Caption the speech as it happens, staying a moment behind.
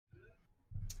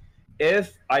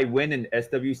if I win an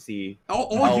SWC,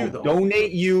 I'll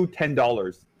donate you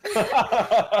 $10.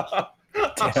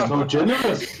 So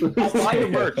generous. I'll buy your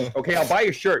merch. Okay, I'll buy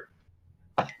your shirt.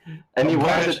 And he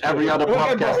wears it every other Look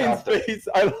at podcast Brian's after. face.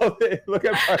 I love it. Look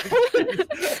at Brian's face.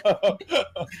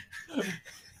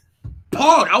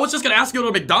 Pog, I was just gonna ask you to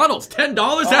go to McDonald's.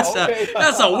 $10?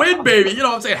 That's a win, baby. You know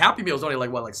what I'm saying? Happy Meal's only like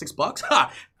 $6?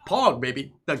 Ha! Pog,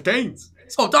 baby. The gains.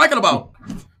 That's what I'm talking about.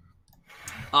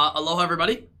 Aloha,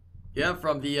 everybody. Yeah,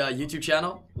 from the YouTube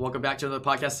channel. Welcome back to another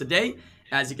podcast today.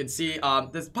 As you can see,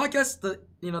 this podcast, the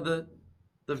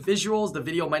visuals, the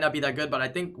video might not be that good, but I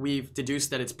think we've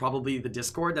deduced that it's probably the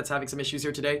Discord that's having some issues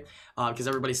here today, because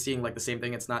everybody's seeing like the same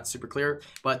thing. It's not super clear,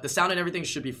 but the sound and everything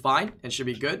should be fine and should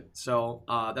be good. So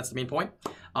that's the main point.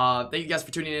 Thank you guys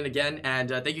for tuning in again, and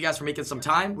thank you guys for making some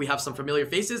time. We have some familiar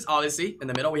faces, obviously. In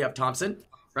the middle, we have Thompson,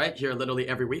 right here, literally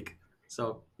every week.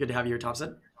 So good to have you here,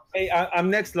 Thompson. Hey, I'm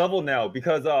next level now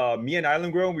because me and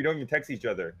Island Grown, we don't even text each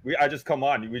other. I just come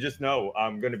on. We just know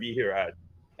I'm gonna be here at.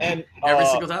 And every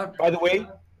single time. By the way,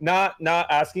 not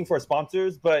asking for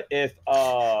sponsors, but if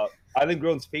Island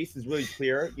Grown's face is really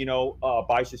clear,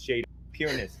 buy Shiseido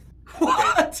pureness.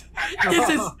 What?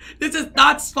 Okay. This is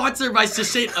not sponsored by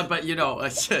Shiseido, but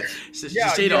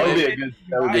Shiseido.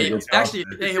 That would be a good actually,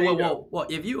 hey, well,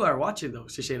 if you are watching though,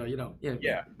 Shiseido,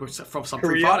 from some free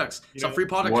Korea, products, some free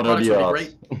products What would are be the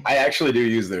great. I actually do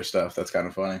use their stuff. That's kind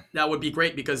of funny. That would be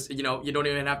great because you don't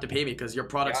even have to pay me because your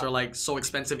products are like so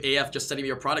expensive AF. Just sending me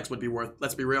your products would be worth.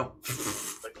 Let's be real.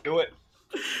 Let's do it.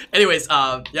 Anyways,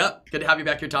 yeah, good to have you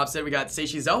back here, Thompson. We got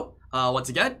Seishi Zo. Once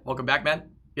again, welcome back, man.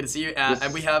 Good to see you.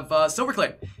 And we have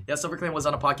Silverclaim. Yeah, Silverclaim was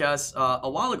on a podcast a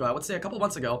while ago. I would say a couple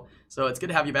months ago. So it's good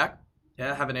to have you back.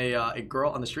 Yeah, having a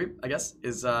girl on the stream, I guess,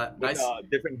 is nice.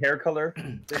 Different hair color.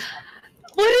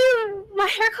 My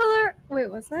hair color? Wait,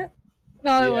 was it?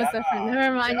 No, it was different.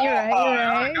 Never mind. You're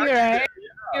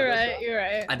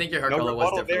right. I think your hair color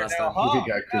was different last time.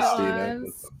 We got Christina.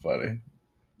 That's so funny.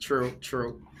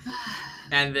 True.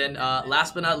 And then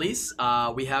last but not least,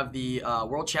 we have the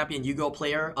world champion Yu-Gi-Oh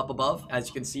player up above. As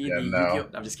you can see, Yu-Gi-Oh.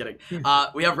 I'm just kidding.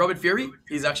 We have Roman Fury.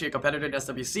 He's actually a competitor in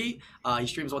SWC. He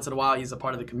streams once in a while. He's a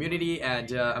part of the community,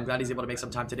 and I'm glad he's able to make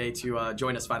some time today to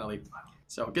join us finally.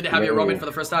 So good to have you, Roman, for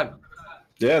the first time.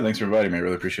 Yeah, thanks for inviting me. I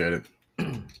really appreciate it.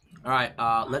 All right,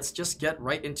 let's just get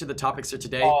right into the topics here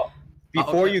today.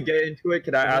 Before you get into it,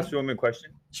 could I ask Roman a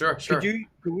question? Sure. Could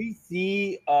we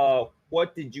see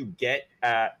what did you get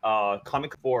at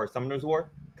Comic for Summoner's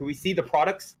War? Could we see the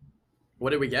products? What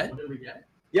did we get?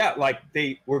 Yeah, like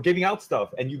they were giving out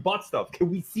stuff and you bought stuff. Can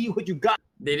we see what you got?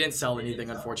 They didn't sell anything,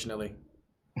 unfortunately.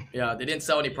 Yeah, they didn't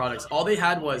sell any products. All they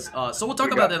had was so we'll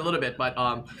talk about that in a little bit, but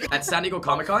at San Diego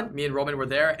Comic-Con, me and Roman were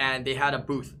there and they had a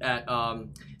booth at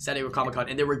San Diego Comic-Con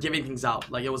and they were giving things out.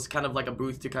 Like it was kind of like a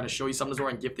booth to kind of show you Summoner's War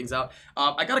and give things out.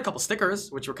 I got a couple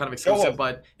stickers, which were kind of exclusive,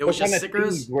 but it was just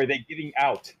stickers. Were they giving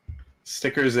out?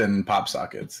 Stickers and pop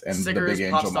sockets and the big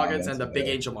angel pop sockets, and the big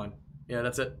angel one. Yeah,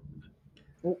 that's it.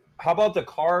 Well, how about the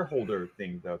car holder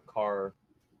thing? The car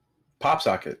pop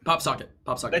socket. Pop socket.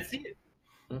 Let's see it.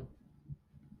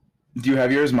 Do you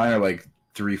have yours? Mine are like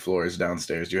 3 floors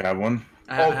downstairs. Do you have one?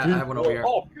 I have one over here.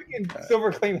 Oh, freaking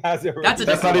Silverclaim has it. That's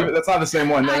not the same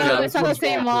one. I know, it's not the one's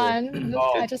same awesome. one.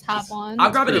 I just have one. I'll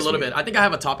grab it a little bit. I think I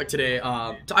have a topic today.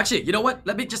 Actually, you know what?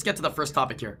 Let me just get to the first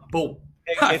topic here. Boom.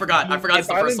 I forgot it's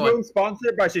the first one.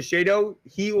 Sponsored by Shiseido,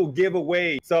 he will give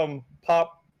away some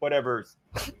pop whatevers.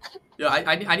 Yeah,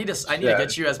 I need to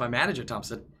get you as my manager,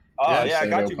 Thompson. Oh yeah, I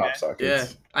got you, man.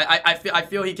 Sockets. Yeah, I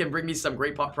feel he can bring me some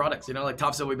great pop products. Like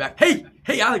Thompson will be back.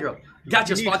 Hey, Alley Girl, got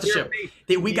your sponsorship.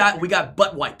 Hey, we got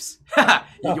butt wipes.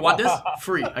 You want this?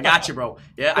 Free. I got you, bro.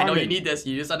 Yeah, I know you need this.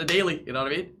 You use it on the daily. You know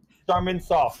what I mean? Charmin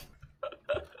soft.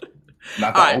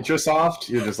 Not the ultra soft.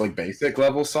 You're just like basic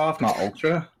level soft, not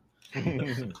ultra.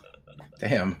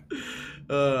 Damn.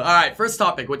 All right, first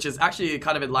topic, which is actually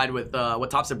kind of in line with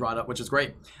what Thompson brought up, which is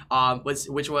great.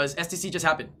 Which was STC just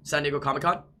happened, San Diego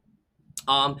Comic-Con.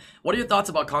 What are your thoughts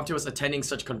about Comtuous attending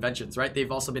such conventions, right? They've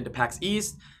also been to PAX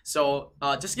East. So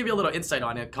just to give you a little insight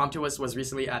on it, Comtuous was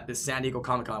recently at the San Diego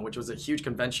Comic-Con, which was a huge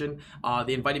convention.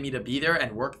 They invited me to be there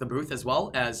and work the booth as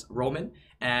well as Roman.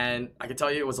 And I can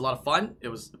tell you it was a lot of fun. It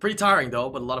was pretty tiring though,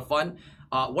 but a lot of fun.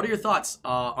 What are your thoughts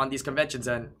on these conventions?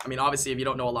 And I mean, obviously, if you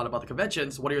don't know a lot about the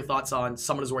conventions, what are your thoughts on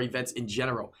Summoners War events in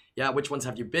general? Yeah, which ones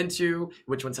have you been to?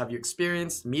 Which ones have you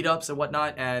experienced? Meetups and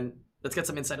whatnot? And let's get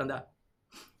some insight on that.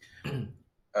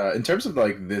 In terms of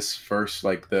like this first,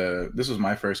 this was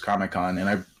my first Comic-Con,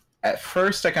 and at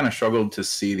first I kind of struggled to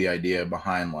see the idea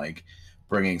behind like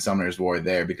bringing Summoners War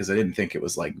there because I didn't think it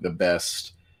was like the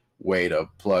best way to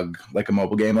plug like a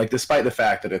mobile game. Like despite the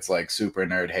fact that it's like super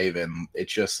nerd haven,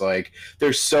 it's just like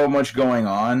there's so much going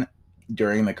on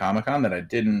during the Comic-Con that I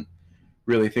didn't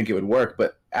really think it would work.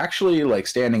 But actually like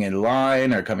standing in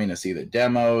line or coming to see the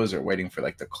demos or waiting for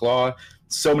like the claw,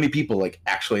 so many people like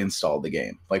actually installed the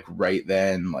game. Like right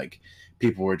then, like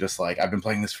people were just like, I've been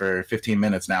playing this for 15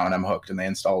 minutes now and I'm hooked, and they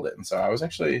installed it. And so I was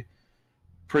actually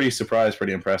pretty surprised,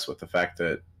 pretty impressed with the fact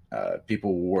that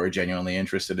people were genuinely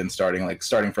interested in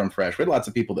starting from fresh. We had lots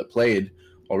of people that played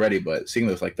already, but seeing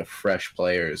those like the fresh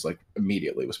players like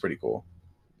immediately was pretty cool.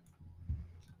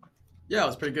 Yeah, it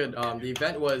was pretty good. The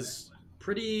event was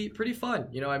pretty fun.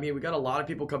 You know, I mean, we got a lot of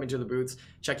people coming to the booths,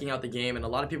 checking out the game, and a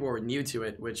lot of people were new to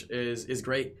it, which is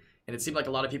great. And it seemed like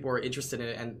a lot of people were interested in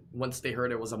it, and once they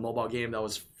heard it was a mobile game that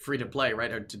was free to play,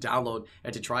 right, or to download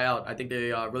and to try out, I think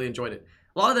they really enjoyed it.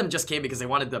 A lot of them just came because they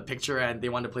wanted the picture and they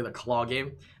wanted to play the claw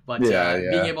game. But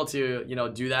being able to, you know,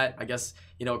 do that, I guess,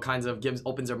 you know, kinds of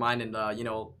opens their mind and, you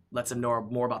know, lets them know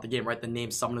more about the game, right? The name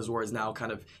Summoners War is now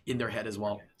kind of in their head as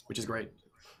well, which is great.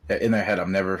 In their head,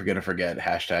 I'm never going to forget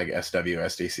hashtag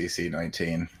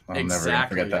SWSDCC19. I'm never going to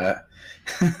forget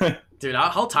that. Dude,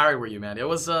 how tired were you, man? It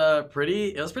was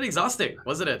pretty exhausting,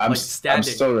 wasn't it? I'm standing. I'm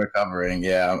still recovering.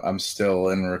 Yeah, I'm still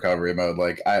in recovery mode.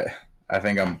 Like I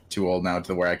think I'm too old now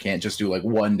to where I can't just do like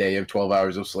one day of 12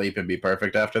 hours of sleep and be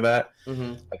perfect after that.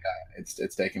 Mm-hmm. Like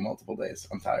it's taking multiple days.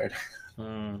 I'm tired.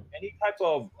 Any type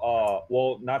of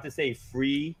well, not to say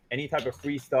free, any type of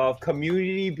free stuff,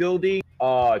 community building,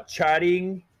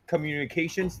 chatting,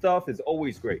 communication stuff is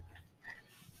always great.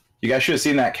 You guys should have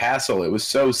seen that castle. It was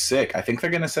so sick. I think they're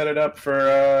gonna set it up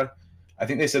for. I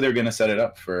think they said they were gonna set it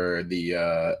up for the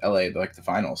LA like the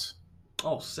finals.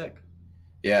 Oh, sick.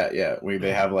 Yeah.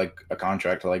 They have like a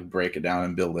contract to like break it down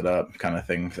and build it up, kind of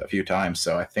thing, a few times.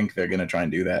 So I think they're gonna try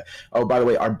and do that. Oh, by the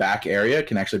way, our back area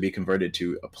can actually be converted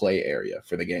to a play area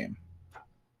for the game.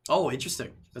 Oh,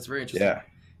 interesting. That's very interesting.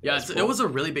 Yeah, cool. It was a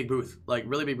really big booth, like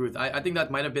really big booth. I think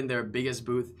that might have been their biggest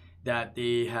booth that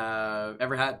they have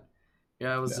ever had.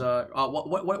 Yeah, it was. Yeah.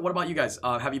 What about you guys?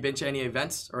 Have you been to any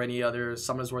events or any other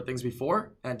Summoners War things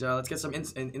before? And let's get some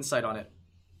insight on it.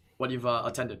 What you've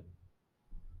attended.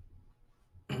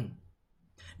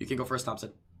 You can go first,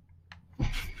 Thompson.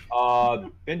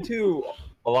 Been to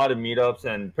a lot of meetups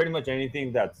and pretty much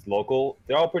anything that's local.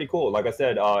 They're all pretty cool. Like I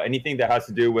said, anything that has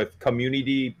to do with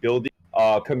community building,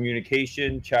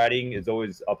 communication, chatting is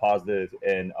always a positive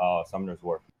in Summoners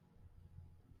War.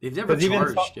 They've never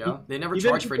charged, They never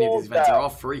charged for any of these events. They're all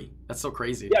free. That's so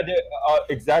crazy. Yeah,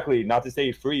 exactly. Not to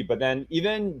say free, but then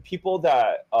even people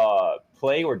that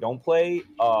play or don't play,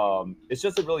 it's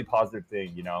just a really positive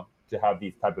thing, you know, to have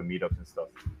these type of meetups and stuff.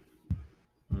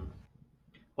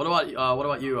 What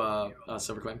about you,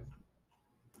 Silver Queen?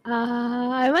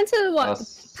 I went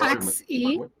to PAX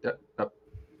E.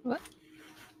 What?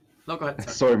 No, go ahead.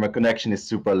 Sorry. Sorry, my connection is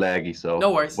super laggy, so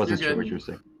no worries. wasn't You're sure good. what you were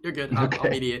saying. You're good. Okay. I'll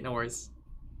mediate. No worries.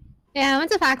 Yeah, I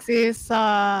went to PAX East,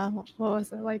 what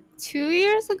was it, like 2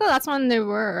 years ago? That's when they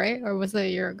were, right? Or was it a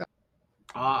year ago?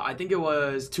 I think it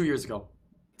was 2 years ago.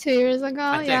 2 years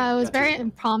ago? Yeah, it was very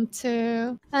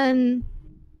impromptu. And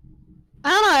I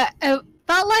don't know, it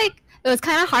felt like it was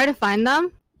kind of hard to find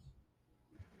them.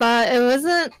 But it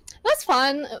wasn't, it was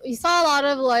fun. You saw a lot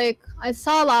of I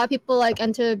saw a lot of people like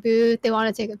enter the booth. They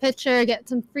want to take a picture, get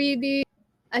some freebies.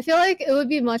 I feel like it would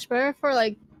be much better for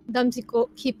like them to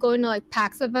keep going to like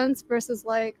PAX events versus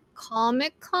like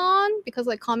Comic-Con, because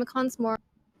like Comic-Con's more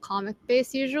comic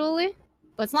based usually,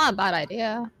 but it's not a bad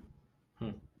idea.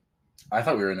 I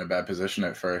thought we were in a bad position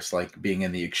at first, like being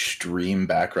in the extreme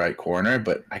back right corner,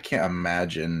 but I can't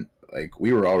imagine, like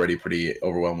we were already pretty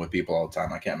overwhelmed with people all the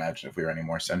time. I can't imagine if we were any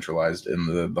more centralized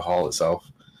in the hall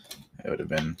itself. It would have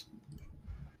been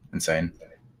insane.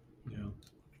 Yeah.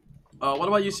 What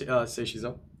about you,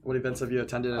 Seishizo? What events have you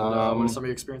attended, and what are some of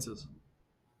your experiences?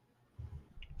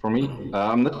 For me,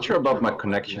 I'm not sure about my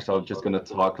connection, so I'm just gonna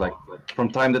talk like from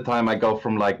time to time. I go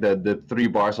from like the 3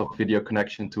 bars of video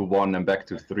connection to 1 and back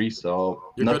to 3. So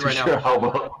You're not good too right sure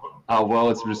now. how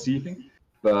well it's receiving.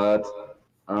 But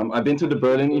I've been to the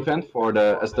Berlin event for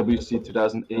the SWC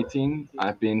 2018.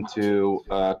 I've been to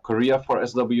Korea for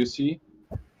SWC.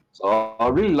 So I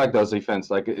really like those events.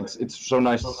 Like it's so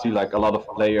nice to see like a lot of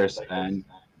players and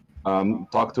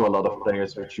talk to a lot of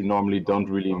players which you normally don't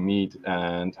really meet.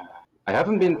 And I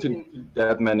haven't been to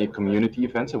that many community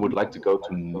events. I would like to go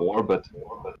to more, but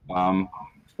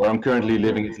where I'm currently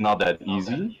living, it's not that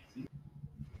easy.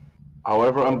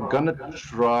 However, I'm gonna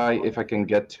try if I can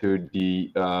get to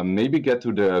the maybe get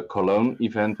to the Cologne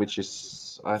event, which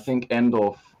is I think end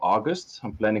of August.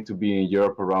 I'm planning to be in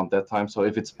Europe around that time, so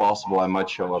if it's possible, I might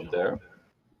show up there.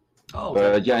 Oh, okay.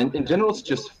 But yeah, in general, it's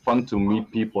just fun to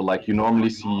meet people. Like you normally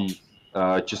see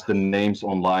just the names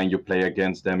online. You play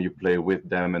against them, you play with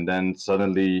them, and then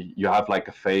suddenly you have like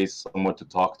a face, someone to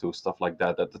talk to, stuff like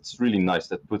that. That's really nice.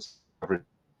 That puts everything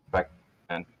back,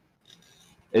 and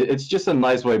it's just a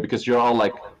nice way because you're all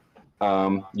like,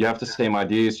 you have the same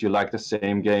ideas, you like the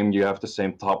same game, you have the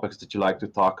same topics that you like to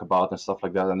talk about and stuff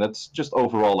like that, and that's just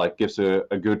overall like gives a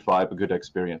good vibe, a good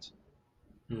experience.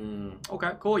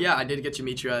 Okay, cool. Yeah, I did get to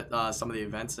meet you at some of the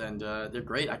events, and they're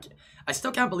great. I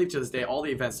still can't believe to this day all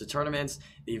the events, the tournaments,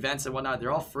 the events and whatnot,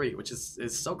 they're all free, which is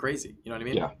so crazy. You know what I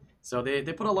mean? Yeah. So they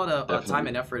put a lot of time Definitely.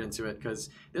 and effort into it because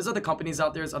there's other companies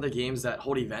out there, there's other games that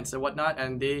hold events and whatnot,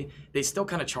 and they still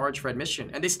kind of charge for admission,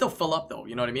 and they still fill up though.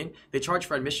 You know what I mean? They charge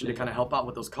for admission to kind of help out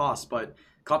with those costs, but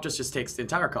Comptos just takes the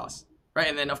entire cost. Right,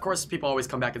 and then of course people always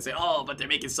come back and say, "Oh, but they're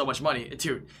making so much money."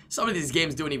 Dude, some of these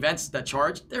games doing events that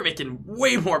charge, they're making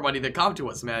way more money than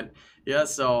Comtos, man. Yeah,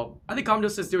 so I think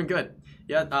Comtos is doing good.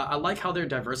 Yeah, I like how they're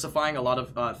diversifying a lot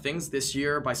of things this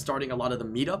year by starting a lot of the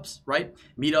meetups, right?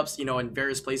 Meetups, you know, in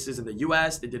various places in the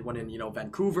U.S. They did one in, you know,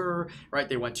 Vancouver, right?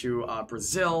 They went to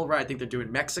Brazil, right? I think they're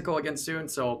doing Mexico again soon.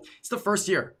 So it's the first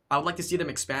year. I would like to see them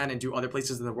expand and do other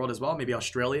places in the world as well, maybe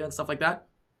Australia and stuff like that.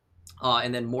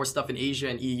 And then more stuff in Asia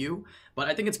and EU. But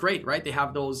I think it's great, right? They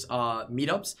have those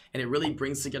meetups, and it really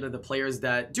brings together the players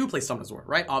that do play Summoners War,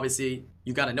 right? Obviously,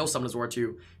 you got to know Summoners War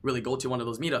to really go to one of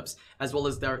those meetups, as well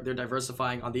as they're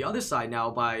diversifying on the other side now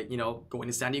by, you know, going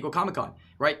to San Diego Comic-Con,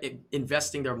 right?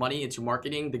 Investing their money into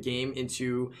marketing the game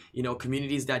into, you know,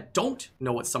 communities that don't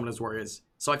know what Summoners War is.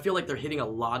 So I feel like they're hitting a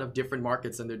lot of different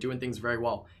markets and they're doing things very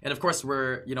well. And of course,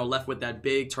 we're, you know, left with that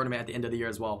big tournament at the end of the year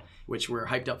as well, which we're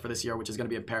hyped up for this year, which is going to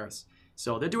be in Paris.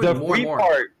 So they're doing more and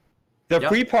more. The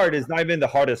free part is not even the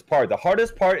hardest part. The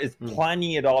hardest part is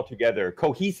planning it all together,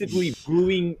 cohesively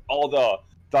gluing all the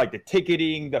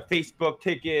ticketing, the Facebook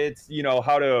tickets, you know,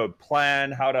 how to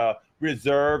plan, how to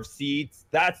reserve seats.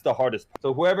 That's the hardest part.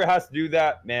 So whoever has to do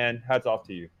that, man, hats off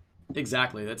to you.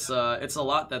 Exactly. It's a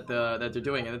lot that they're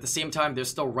doing, and at the same time they're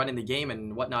still running the game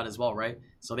and whatnot as well, right?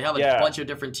 So they have a bunch of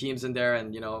different teams in there,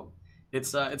 and you know,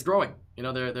 it's growing. You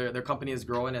know, their company is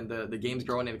growing, and the game's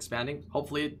growing and expanding.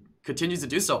 Hopefully, it continues to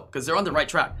do so because they're on the right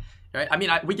track, right? I mean,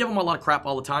 we give them a lot of crap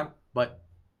all the time, but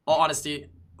all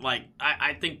honesty, like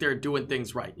I think they're doing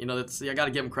things right. You know, I got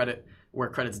to give them credit where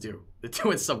credit's due. They're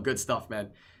doing some good stuff, man.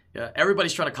 Yeah,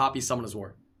 everybody's trying to copy Summoners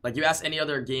War. Like you ask any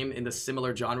other game in the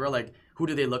similar genre, like who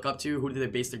do they look up to? Who do they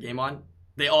base their game on?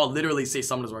 They all literally say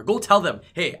Summoners War. Go tell them,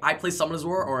 hey, I play Summoners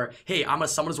War, or hey, I'm a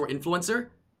Summoners War influencer.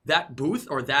 That booth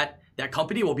or that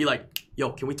company will be like,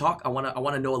 yo, can we talk? I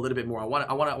wanna know a little bit more. I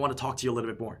wanna talk to you a little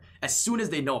bit more. As soon as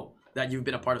they know that you've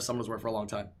been a part of Summoners War for a long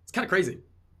time, it's kind of crazy.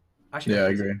 Actually, yeah, I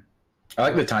agree. I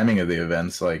like the timing of the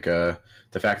events, like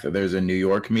the fact that there's a New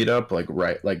York meetup,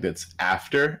 like that's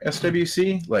after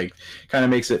SWC, like kind of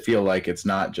makes it feel like it's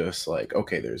not just like,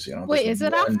 okay, there's, you know, wait, is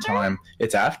it after? Time.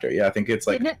 It's after, yeah. I think it's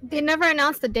like they never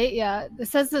announced the date yet. It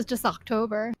says it's just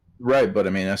October. Right, but I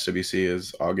mean SWC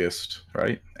is August,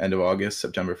 right? End of August,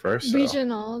 September 1st. So.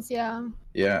 Regionals, yeah.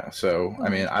 Yeah, so I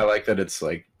mean, I like that it's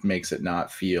like makes it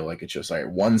not feel like it's just like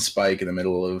one spike in the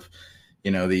middle of,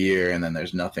 you know, the year, and then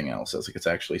there's nothing else. It's like it's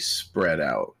actually spread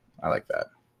out. I like that.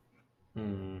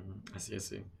 I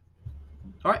see.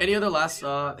 All right. Any other last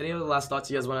thoughts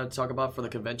you guys want to talk about for the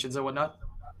conventions and whatnot,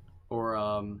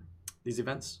 or these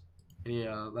events? Any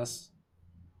last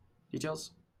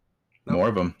details? No? More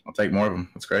of them. I'll take more of them.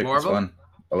 That's great. It's fun.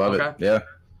 I love it. Yeah.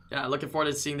 Yeah. Looking forward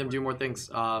to seeing them do more things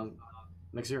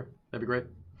next year. That'd be great.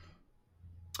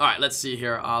 All right. Let's see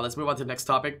here. Let's move on to the next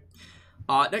topic.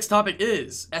 Next topic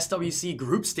is SWC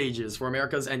group stages for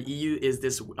Americas and EU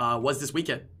was this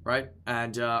weekend, right?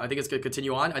 And I think it's going to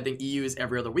continue on. I think EU is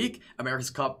every other week.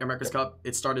 America's Cup,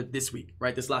 it started this week,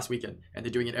 right? This last weekend, and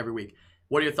they're doing it every week.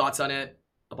 What are your thoughts on it?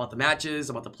 About the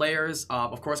matches, about the players?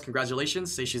 Of course,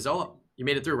 congratulations, Seishizo. You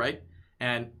made it through, right?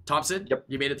 And Thompson, yep,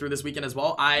 you made it through this weekend as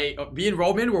well. Me and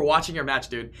Roman were watching your match,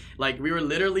 dude. Like, we were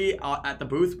literally at the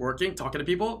booth working, talking to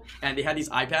people, and they had these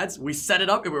iPads. We set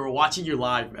it up, and we were watching you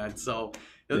live, man. So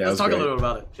let's talk a little bit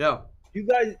about it. Yeah.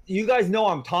 You guys know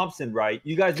I'm Thompson, right?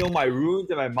 You guys know my runes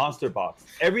and my monster box.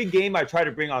 Every game I try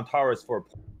to bring on Taurus for.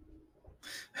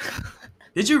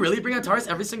 Did you really bring on Taurus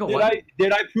every single one?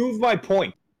 Did I prove my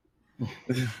point?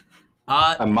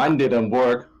 And mine didn't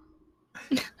work.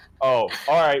 Oh,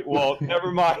 all right. Well,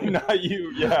 never mind. Not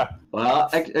you. Yeah.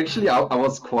 Well, actually, I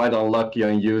was quite unlucky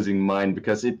on using mine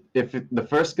because if the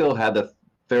first skill had a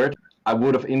third, I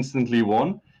would have instantly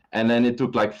won. And then it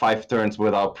took like 5 turns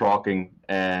without proccing,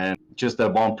 and just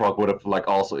that one proc would have like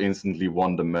also instantly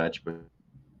won the match. But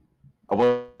I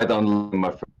was quite unlucky in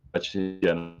my first match.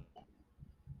 Yeah.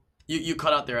 You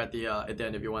cut out there at the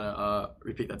end if you want to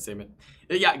repeat that statement.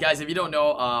 Yeah, guys, if you don't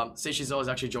know, Seishizo is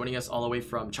actually joining us all the way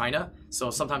from China, so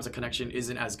sometimes the connection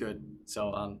isn't as good.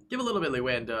 So give a little bit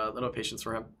leeway and a little patience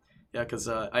for him. Yeah, because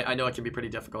I know it can be pretty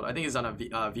difficult. I think he's on a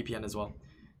VPN as well.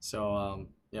 So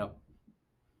yeah,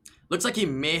 looks like he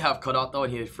may have cut out though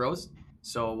and he froze.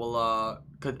 So we'll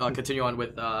continue on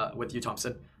with you,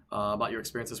 Thompson, about your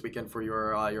experience this weekend for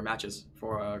your matches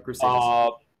for group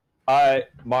stages.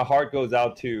 My heart goes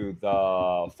out to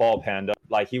the Fall Panda.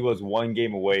 Like, he was one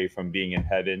game away from being in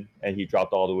heaven, and he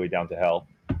dropped all the way down to hell.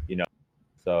 You know,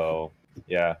 so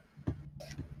yeah.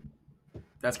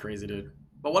 That's crazy, dude.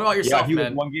 But what about yourself, yeah, he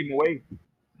man? was one game away.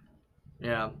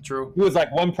 Yeah, true. He was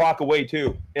like one proc away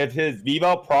too. If his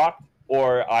Viva proc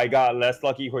or I got less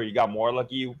lucky, or he got more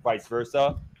lucky, vice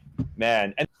versa,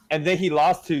 man. And then he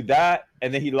lost to that,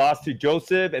 and then he lost to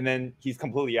Joseph, and then he's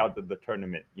completely out of the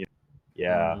tournament. You know?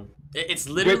 Yeah. It's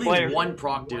literally one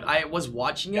proc, dude. I was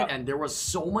watching it, and there was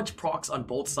so much procs on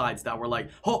both sides that were like,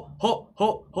 ho, ho,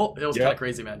 ho, ho. It was kind of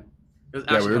crazy, man. It was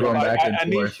actually we were going back and I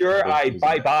made sure I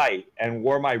bye and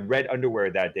wore my red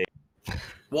underwear that day.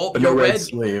 Well, your red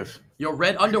sleeve. Your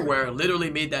red underwear literally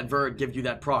made that Verd give you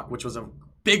that proc, which was a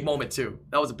big moment too.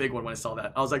 That was a big one when I saw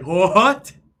that. I was like,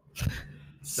 what?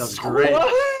 That was great.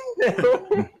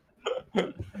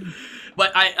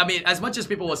 But I mean, as much as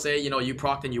people will say, you know, you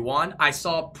procced and you won, I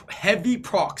saw heavy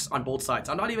procs on both sides.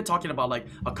 I'm not even talking about like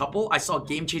a couple. I saw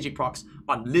game-changing procs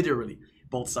on literally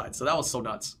both sides. So that was so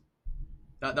nuts.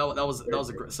 That was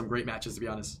some great matches, to be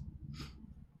honest.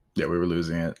 Yeah, we were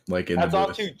losing it. Like in That's the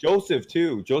on to Joseph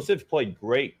too. Joseph played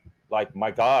great. Like,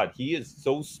 my God, he is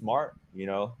so smart. You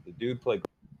know, the dude played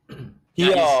great.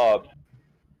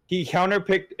 He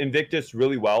counterpicked Invictus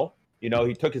really well. You know,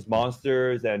 he took his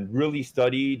monsters and really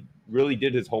studied, really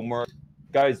did his homework.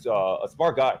 Guy's a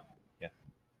smart guy. Yeah.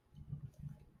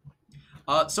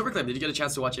 Silverclip, did you get a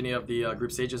chance to watch any of the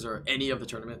group stages or any of the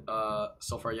tournament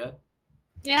so far yet?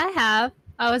 Yeah, I have.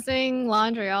 I was doing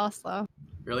laundry also.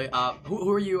 Really?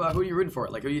 Who are you rooting for?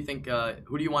 Like, who do you think?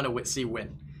 Who do you want to see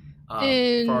win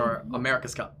for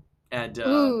America's Cup? And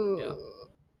yeah.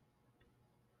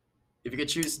 If you could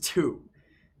choose two,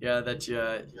 that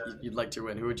you'd like to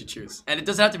win, who would you choose? And it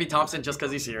doesn't have to be Thompson just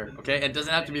because he's here, okay? And it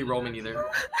doesn't have to be Roman either.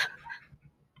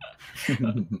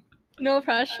 No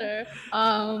pressure.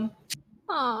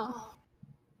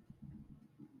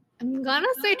 I'm gonna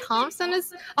say Thompson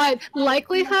is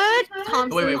likelihood.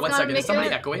 Thompson. Wait, 1 second. Is somebody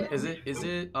echoing? Is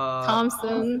it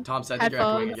Thompson? Thompson, I think you're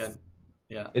echoing again.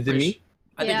 Yeah. Is it me?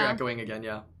 I think you're echoing again.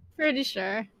 Yeah. Pretty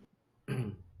sure. How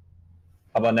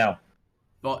about now?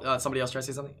 Well, somebody else try to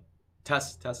say something.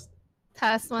 Test.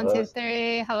 Test 1, 2,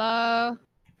 3. Hello.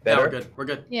 Better? Yeah, we're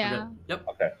good. Yeah. We're good. Yep.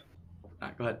 Okay. All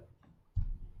right, go ahead.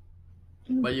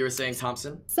 But you were saying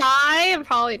Thompson? Sai and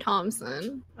probably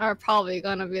Thompson are probably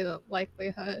gonna be the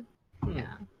likelihood.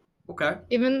 Yeah. Okay.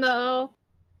 Even though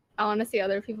I want to see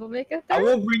other people make it. I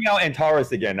won't bring out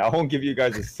Antares again. I won't give you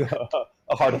guys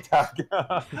a heart attack.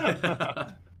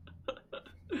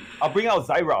 I'll bring out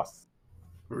Zyros.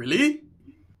 Really?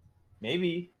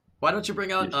 Maybe. Why don't you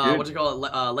bring out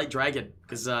Light Dragon?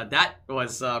 Because that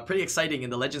was pretty exciting in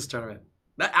the Legends tournament.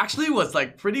 That actually was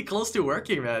like pretty close to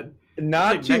working, man.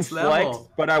 Not like to next flex,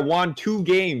 level. but I won 2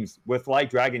 games with Light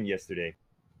Dragon yesterday.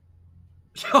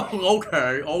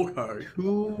 Okay.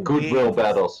 Goodwill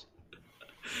battles.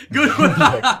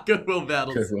 Goodwill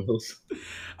battles.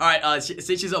 All right,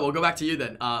 Seichizo, we'll go back to you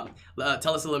then.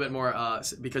 Tell us a little bit more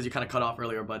because you kind of cut off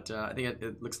earlier, but I think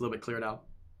it looks a little bit clear now.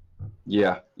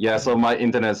 Yeah. So my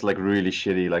internet's like really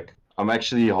shitty. Like, I'm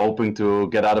actually hoping to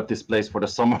get out of this place for the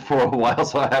summer for a while,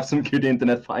 so I have some good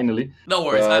internet finally. No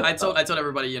worries. I told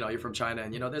everybody, you know, you're from China,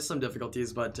 and you know, there's some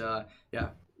difficulties, but yeah,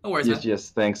 no worries.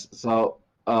 Yes, thanks. So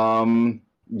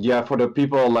yeah, for the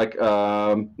people like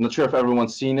not sure if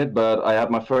everyone's seen it, but I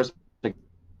had my first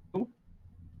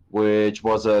which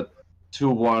was a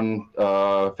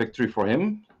 2-1 victory for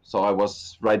him. So I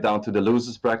was right down to the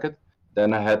losers bracket.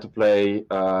 Then I had to play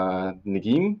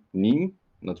Neem,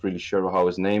 not really sure how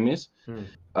his name is.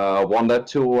 Won that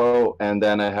 2-0, and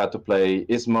then I had to play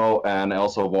Ismo, and I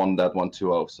also won that one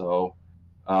 2-0. So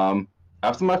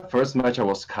after my first match, I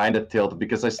was kind of tilted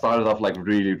because I started off like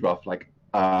really rough. Like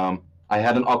I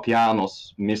had an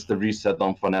Okeanos miss the reset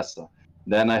on Vanessa.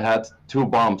 Then I had 2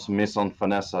 bombs miss on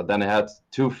Vanessa. Then I had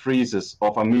 2 freezes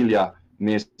of Amelia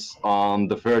miss on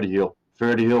the Verdi Hill.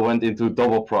 Verdi Hill went into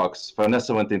double procs.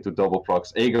 Vanessa went into double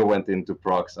procs. Ager went into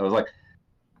procs. I was like,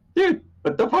 dude,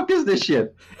 what the fuck is this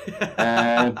shit?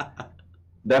 And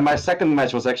then my second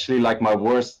match was actually like my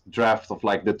worst draft of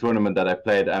like the tournament that I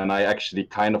played, and I actually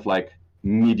kind of like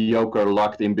mediocre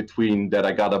luck in between that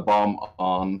I got a bomb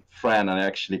on Fran and I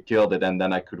actually killed it, and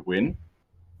then I could win.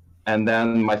 And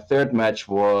then my third match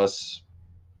was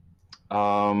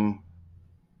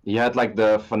he had like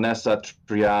the Vanessa,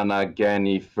 Triana,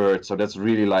 Gani third. So that's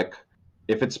really like,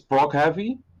 if it's proc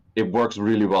heavy, it works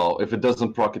really well. If it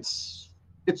doesn't proc, it's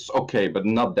okay, but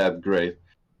not that great.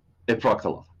 It procced a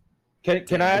lot.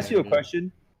 Can I ask you a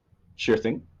question? Sure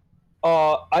thing.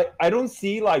 I don't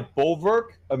see like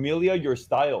Bulwark, Amelia, your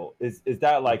style. Is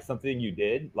that like something you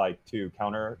did like to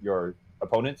counter your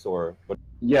opponents or what?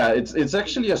 Yeah, it's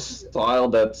actually a style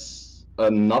that's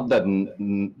not that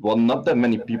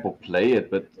many people play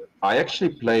it, but I actually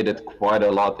played it quite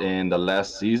a lot in the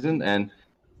last season, and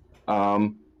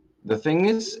the thing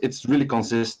is, it's really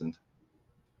consistent.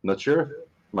 Not sure if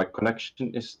my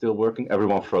connection is still working.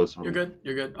 Everyone froze. You're good.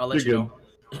 You're good. I'll let you know.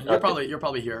 You're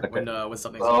probably here when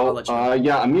something's. So, I'll let you know.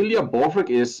 yeah, Amelia Bolvik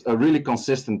is really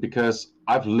consistent because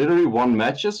I've literally won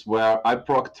matches where I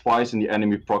proc twice and the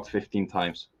enemy proc 15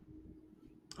 times.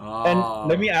 And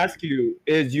let me ask you: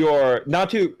 is your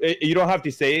you don't have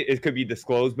to say it, it could be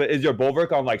disclosed, but is your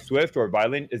Bulwark on like Swift or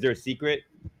Violent? Is there a secret?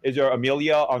 Is your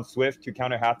Amelia on Swift to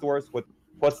counter Hathors?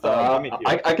 What's the limit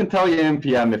here? I can tell you in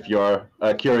PM if you're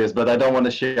curious, but I don't want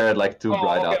to share it like too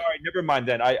bright out. All right, never mind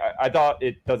then. I thought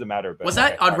it doesn't matter. But was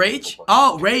that on Rage?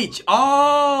 Oh, Rage.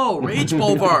 Oh, Rage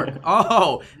Bulwark.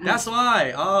 Oh, that's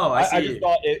why. Oh, I see. I just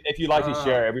thought if you like to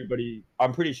share, everybody,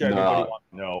 I'm pretty sure everybody wants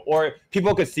to know. Or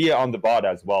people could see it on the bot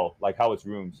as well, like how it's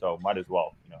roomed, so might as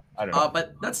well. I don't know.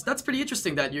 But that's pretty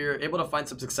interesting that you're able to find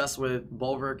some success with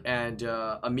Bulwark and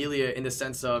Amelia in the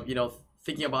sense of,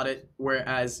 thinking about it,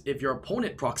 whereas if your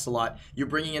opponent procs a lot, you're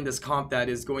bringing in this comp that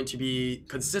is going to be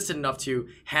consistent enough to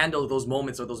handle those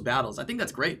moments or those battles. I think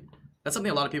that's great. That's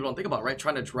something a lot of people don't think about, right?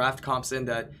 Trying to draft comps in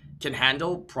that can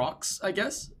handle procs, I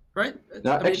guess, right?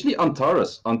 Actually,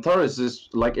 Antares is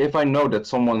like, if I know that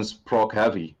someone's proc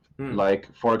heavy, like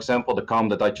for example, the comp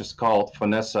that I just called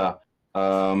Vanessa,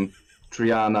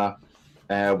 Triana,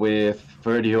 with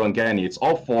Verdio and Gani, it's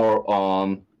all 4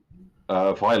 on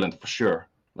Violent for sure.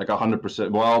 Like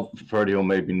 100%. Well, Verdio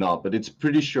maybe not, but it's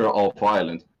pretty sure all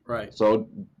Violent. Right. So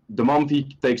the moment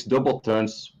he takes double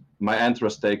turns, my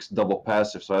Antras takes double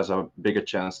passive, so has a bigger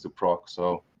chance to proc.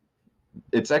 So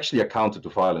it's actually a counter to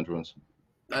Violent runes.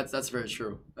 That's very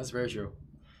true. That's very true.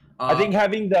 I think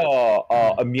having the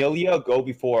Amelia go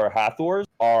before Hathors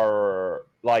are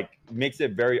like makes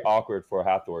it very awkward for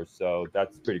Hathors, so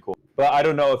that's pretty cool. But I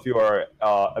don't know if your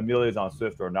Amelia's on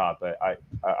Swift or not, but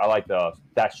I like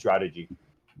that strategy.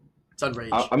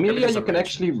 Amelia, you can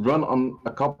actually run on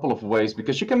a couple of ways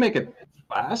because you can make it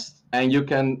fast and you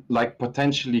can like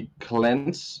potentially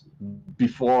cleanse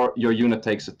before your unit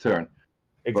takes a turn.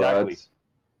 Exactly.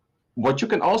 But what you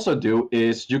can also do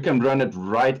is you can run it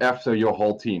right after your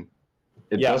whole team.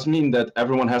 It does mean that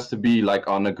everyone has to be like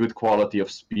on a good quality of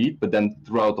speed, but then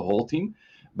throughout the whole team.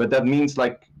 But that means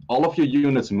like all of your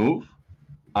units move,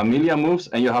 Amelia moves,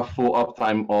 and you have full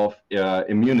uptime of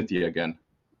immunity again.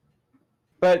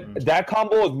 But that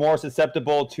combo is more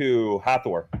susceptible to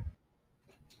Hathor.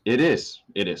 It is.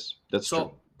 That's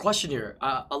true. Question here.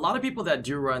 A lot of people that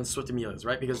do run Swift Amelias,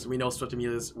 right? Because we know Swift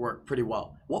Amelias work pretty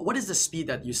well. What is the speed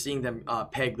that you're seeing them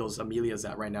peg those Amelias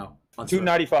at right now? On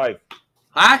 295.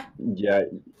 Huh? Yeah,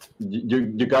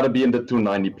 you gotta be in the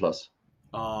 290 plus.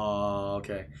 Oh,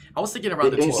 okay. I was thinking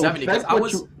around the 270 because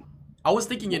I was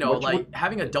thinking, like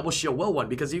having a double shield will one,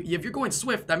 because if you're going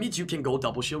Swift, that means you can go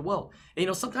double shield will.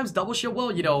 And, sometimes double shield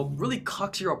will, really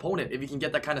cucks your opponent if you can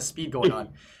get that kind of speed going on.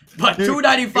 But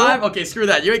 295, okay, screw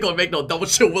that. You ain't gonna make no double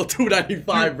shield will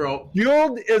 295, bro.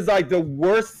 Shield is like the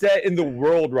worst set in the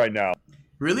world right now.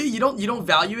 Really? You don't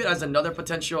value it as another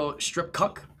potential strip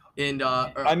cuck in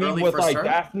I mean, with like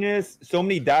Daphnis, so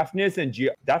many Daphnis and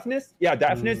Daphnis? Yeah,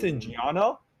 Daphnis and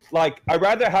Gianna. Like, I'd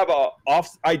rather have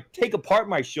I take apart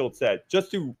my shield set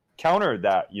just to counter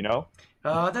that,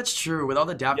 That's true, with all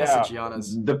the Daphnis and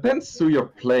Giannas. Depends who you're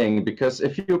playing, because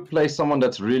if you play someone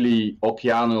that's really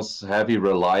Okeanos heavy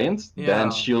reliant,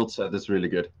 then shield set is really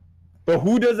good. But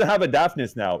who doesn't have a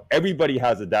Daphnis now? Everybody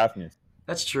has a Daphnis.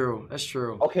 That's true.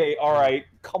 Okay, all right.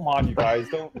 Come on, you guys.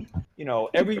 Don't,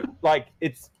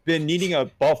 it's been needing a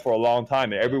buff for a long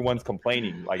time, and everyone's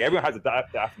complaining. Like, everyone has a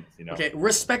Daphnis, Okay,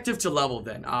 respective to level,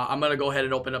 then. I'm going to go ahead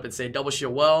and open up and say Double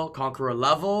Shield Well, Conqueror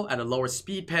level, at a lower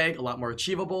speed peg, a lot more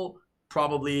achievable,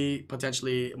 probably,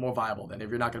 potentially more viable than if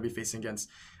you're not going to be facing against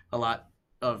a lot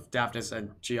of Daphnis and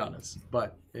Giannas.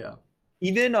 But, yeah.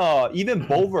 Even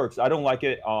Bulwarks, I don't like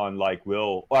it on like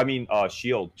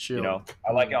Shield.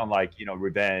 I like it on like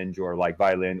Revenge or like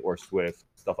Violent or Swift,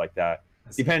 stuff like that.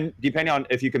 depending on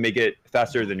if you can make it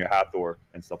faster than your Hathor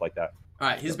and stuff like that. All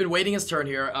right, he's been waiting his turn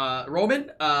here.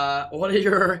 Roman, what are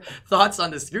your thoughts on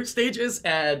this group stages,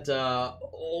 and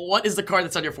what is the card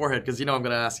that's on your forehead? Because you know I'm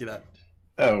gonna ask you that.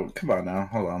 Oh, come on now.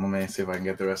 Hold on. Let me see if I can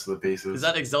get the rest of the pieces. Is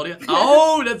that Exodia?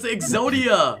 Oh, that's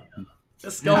Exodia.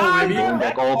 Let's go, baby. Going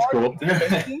back old school.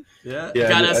 Yeah, you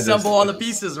gotta assemble all the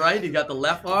pieces, right? You got the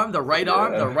left arm, the right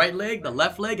arm, the right leg, the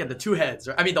left leg, and the two heads.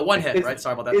 I mean, the one head, right?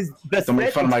 Sorry about that. Don't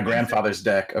make fun of my grandfather's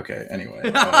deck. Okay, anyway.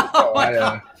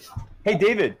 Hey,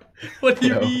 David. What do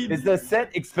you mean? Is the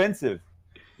set expensive?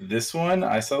 This one,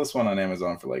 I saw this one on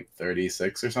Amazon for like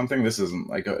 36 or something. This isn't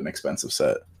like an expensive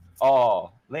set.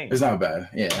 Oh, lame. It's not bad.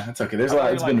 Yeah, it's okay. There's a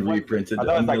lot. It's been reprinted. I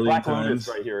thought it was like Black times. Lotus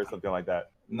right here or something like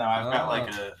that. No, I've got like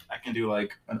I can do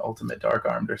like an Ultimate Dark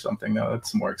Armed or something. No,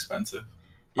 that's more expensive.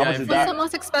 Yeah, How much is What's that? the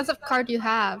most expensive card you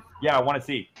have? Yeah, I want to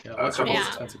see. Yeah, what's your Okay. most Yeah.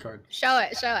 expensive card? Show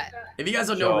it. Show it. If you guys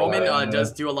don't know, So, Roman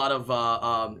does do a lot of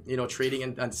trading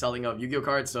and selling of Yu-Gi-Oh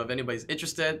cards. So if anybody's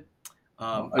interested,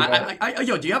 yo,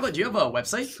 do you have a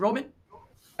website, Roman?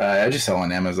 I just sell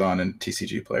on Amazon and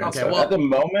TCG Player. Okay, So well- at the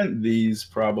moment, these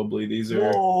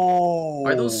are. Whoa.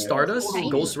 Are those Stardust,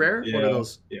 Nice. Ghost Rare? Yeah, What are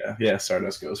those? yeah,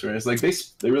 Stardust Ghost Rares. Like they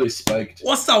really spiked.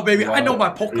 What's up, baby? I know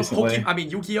my Recently.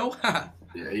 Yu-Gi-Oh.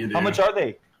 Yeah, you do. How much are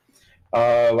they?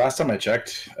 Last time I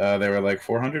checked, they were like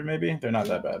 400 maybe. They're not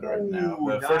that bad right now. Ooh,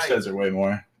 The first nice. heads are way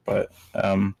more, but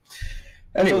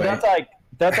anyway. So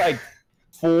that's like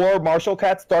 4 Marshall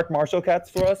Cats, Dark Marshall Cats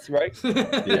for us, right? Yeah,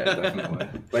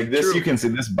 definitely. Like this, True. you can see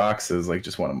this box is like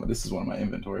just this is one of my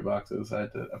inventory boxes. I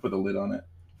put the lid on it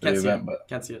for Can't the see event, it. but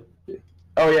Can't see it.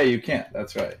 oh yeah, you can't.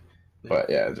 That's right. But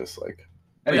yeah, just like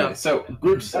anyway. Yeah. So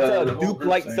groups. That's the a whole Dupe group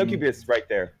Light thing- Succubus right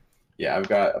there. Yeah, I've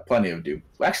got plenty of dupe.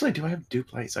 Actually, do I have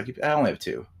dupe light succubus? I only have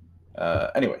 2.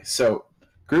 Anyway, so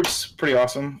groups pretty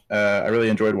awesome. I really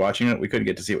enjoyed watching it. We couldn't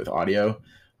get to see it with audio,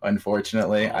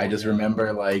 unfortunately. I just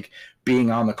remember like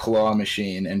being on the claw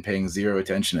machine and paying 0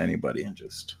 attention to anybody and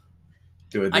just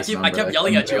doing this. I kept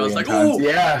yelling at you. I was like, oh, "Ooh,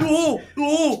 yeah,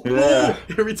 ooh, Yeah.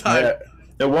 every time. yeah.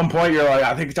 At one point, you're like,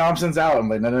 I think Thompson's out. I'm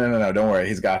like, no, don't worry,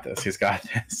 he's got this. He's got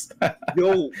this.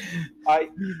 Yo,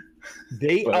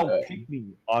 they But, outpicked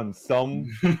me on some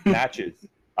matches.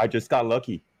 I just got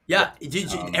lucky. Yeah,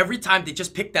 every time they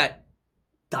just picked that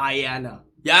Diana.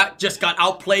 Yeah, just got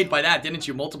outplayed by that, didn't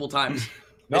you? Multiple times.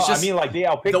 No, It's just I mean like they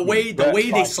outpicked the way me. the way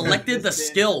they But- selected the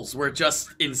skills were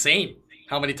just insane.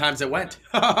 How many times it went?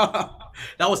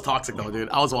 That was toxic though, dude.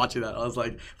 I was watching that. I was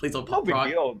like, please don't No pop big rock.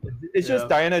 deal. It's Yeah. just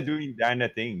Diana doing Diana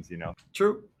things, you know.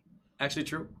 True, actually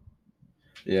true.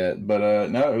 Yeah, but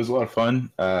no, it was a lot of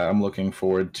fun. I'm looking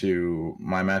forward to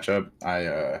my matchup.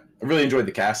 I really enjoyed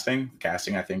the casting.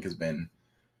 Casting, I think, has been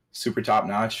super top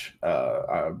notch.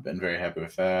 I've been very happy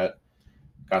with that.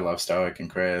 God love Stoic and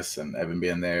Chris and Evan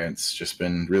being there. It's just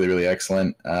been really, really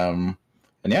excellent. And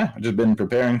yeah, I've just been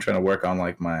preparing, trying to work on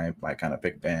like my kind of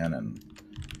pick ban, and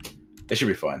it should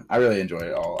be fun. I really enjoy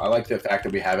it all. I like the fact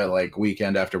that we have it like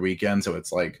weekend after weekend, so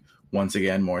it's like once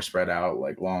again more spread out,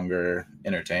 like longer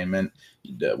entertainment.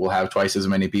 We'll have twice as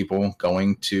many people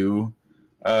going to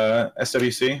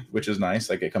SWC, which is nice.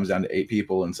 Like it comes down to 8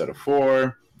 people instead of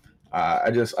 4. I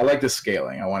like the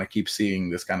scaling. I want to keep seeing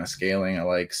this kind of scaling. I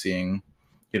like seeing,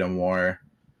 more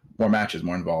matches,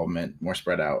 more involvement, more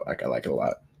spread out. Like I like it a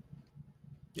lot.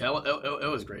 Yeah, it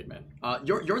was great, man.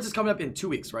 Yours is coming up in 2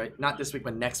 weeks, right? Not this week,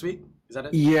 but next week. Is that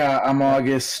it? Yeah, I'm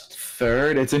August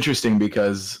 3rd. It's interesting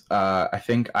because I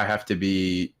think I have to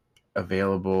be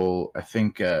available. I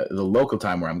think the local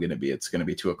time where I'm going to be, it's going to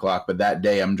be 2:00. But that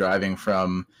day I'm driving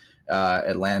from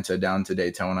Atlanta down to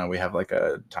Daytona. We have like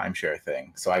a timeshare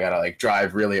thing, so I gotta like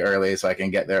drive really early so I can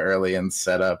get there early and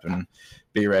set up and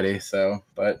be ready. So,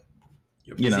 but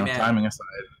You're busy, man. timing aside,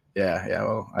 yeah.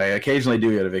 Well, I occasionally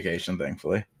do get a vacation,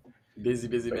 thankfully. Busy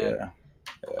But, man. yeah.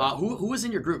 Who was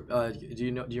in your group? Do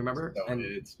you know? Do you remember? So And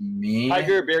it's me,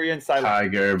 Tiger, Barry, and Silent.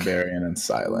 Tiger, Barian, and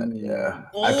Silent. Yeah,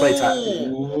 I play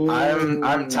Tiger. Oh!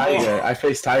 I'm Tiger. I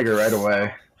face Tiger right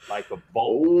away. Like a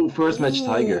bolt. Oh, first match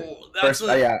Tiger. Ooh, that's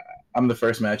First, yeah, I'm the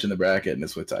first match in the bracket, and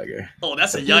it's with Tiger. Oh,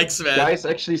 that's a yikes, man. Guys,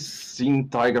 actually seen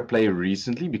Tiger play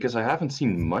recently because I haven't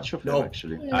seen much of him No.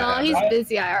 actually. No, he's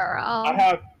busy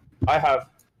IRL. I have.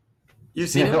 You've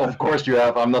seen Yeah, him? of course you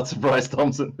have. I'm not surprised,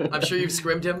 Thompson. I'm sure you've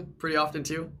scrimmed him pretty often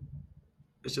too.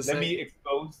 Let's just Let say. me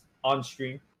expose on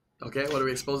stream. Okay, what are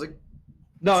we exposing?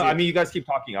 No, See. I mean you guys keep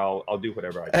talking. I'll do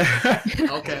whatever I do.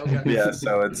 Okay. Yeah,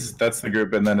 so that's the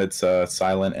group, and then it's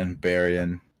Silent and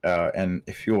Barian. And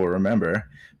if you will remember,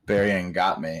 Barian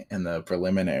got me in the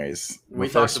preliminaries. We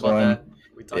The talked first about one, that.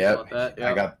 We talked Yep. about that.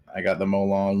 Yeah. I got the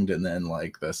Molonged, and then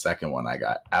like the second one, I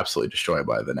got absolutely destroyed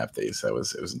by the Nepthys. It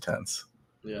was intense.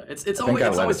 Yeah, it's I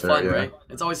always fun, yeah. right?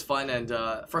 It's always fun and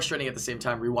frustrating at the same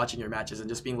time rewatching your matches and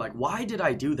just being like, why did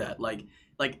I do that? Like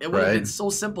it would have been so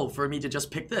simple for me to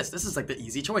just pick this. This is like the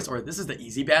easy choice, or this is the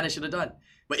easy ban I should have done.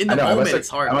 But in the moment, it's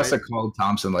hard. I must have called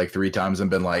Thompson like 3 times and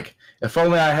been like, if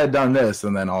only I had done this.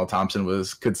 And then all Thompson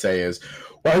could say is,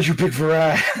 why'd you pick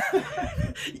Farad?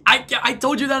 I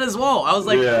told you that as well. I was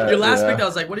like, your last pick, I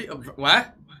was like,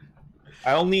 what?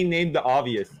 I only named the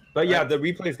obvious. But yeah, the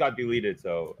replays got deleted,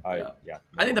 so I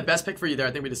think the best pick for you there,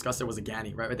 I think we discussed it, was a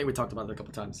Gani, right? I think we talked about it a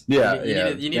couple times. Yeah,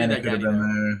 you needed that Gani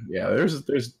there. Yeah,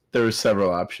 there was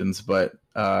several options, but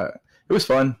it was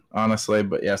fun, honestly.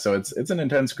 But yeah, so it's an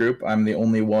intense group. I'm the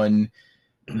only one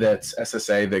that's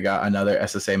SSA that got another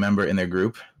SSA member in their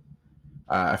group.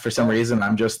 For some reason,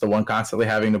 I'm just the one constantly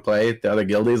having to play. The other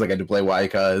guildies, like I had to play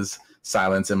Waika's,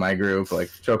 Silence in my group, like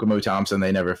Chocomu Thompson,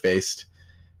 they never faced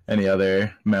any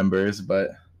other members, but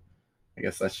I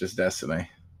guess that's just destiny.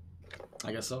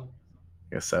 I guess so.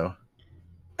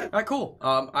 All right, cool.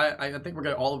 I think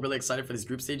we're all really excited for these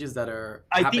group stages that are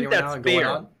happening right now and going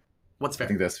on. What's fair? I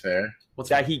think that's fair. What's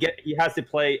that fair? he has to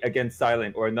play against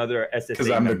Silent or another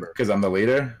SSA member. Because I'm the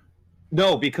leader?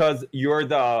 No, because you're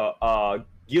the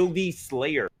Guildie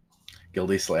Slayer.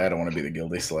 Guildie Slayer? I don't want to be the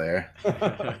Guildie Slayer.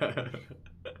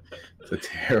 It's a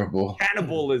terrible...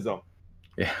 Cannibalism.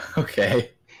 Yeah,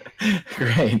 okay.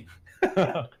 Great.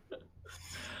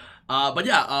 But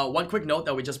yeah, one quick note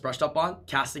that we just brushed up on,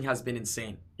 casting has been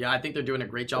insane. Yeah, I think they're doing a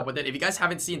great job with it. If you guys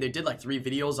haven't seen, they did like 3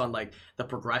 videos on like the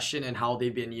progression and how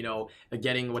they've been,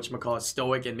 getting whatchamacallit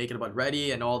stoic and making about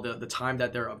ready and all the time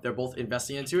that they're both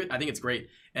investing into it. I think it's great.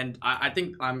 And I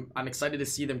think I'm excited to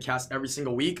see them cast every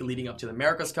single week leading up to the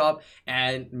America's Cup.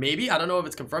 And maybe, I don't know if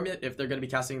it's confirmed yet, if they're going to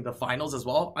be casting the finals as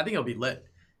well. I think it'll be lit.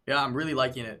 Yeah, I'm really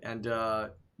liking it. And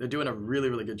they're doing a really,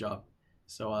 really good job.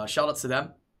 So shout outs to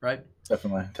them, right?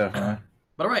 Definitely.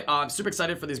 But all right, I'm super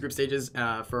excited for these group stages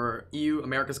for EU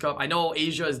America's Cup. I know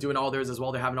Asia is doing all theirs as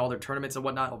well. They're having all their tournaments and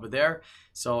whatnot over there.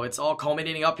 So it's all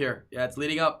culminating up here. Yeah, it's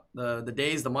leading up. The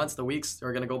days, the months, the weeks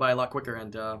are going to go by a lot quicker.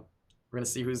 And we're going to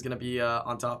see who's going to be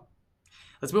on top.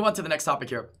 Let's move on to the next topic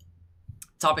here.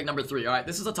 Topic number 3. All right,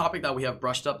 this is a topic that we have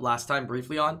brushed up last time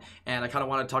briefly on. And I kind of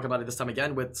want to talk about it this time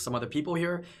again with some other people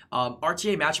here.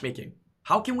 RTA matchmaking.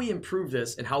 How can we improve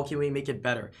this and how can we make it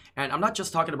better? And I'm not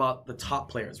just talking about the top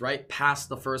players, right? Past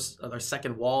the first or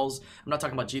second walls. I'm not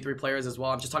talking about G3 players as well.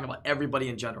 I'm just talking about everybody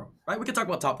in general, right? We can talk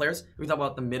about top players. We can talk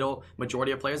about the middle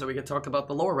majority of players, or we can talk about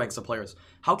the lower ranks of players.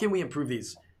 How can we improve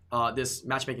this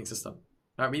matchmaking system?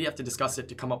 All right, we have to discuss it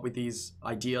to come up with these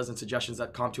ideas and suggestions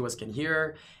that Com2us can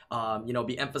hear,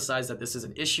 be emphasized that this is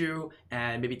an issue,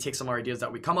 and maybe take some of our ideas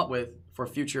that we come up with for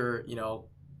future,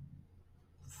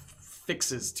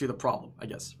 fixes to the problem, I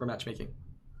guess, for matchmaking.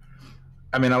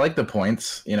 I mean, I like the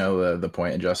points, the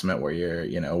point adjustment where you're,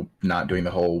 not doing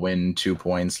the whole win 2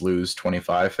 points, lose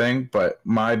 25 thing. But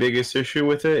my biggest issue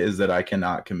with it is that I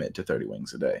cannot commit to 30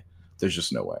 wings a day. There's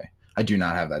just no way. I do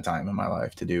not have that time in my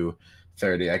life to do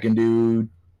 30. I can do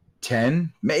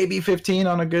 10, maybe 15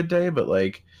 on a good day. But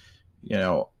I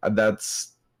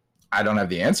don't have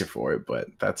the answer for it, but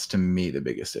that's to me the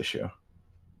biggest issue.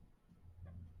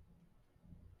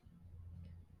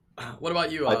 What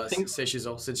about you,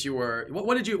 Seishizo? Since you were,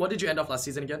 what did you end off last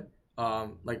season again?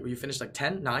 You finished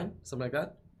 10, 9, something like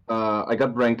that. I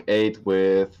got rank 8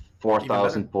 with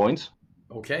 4,000 points.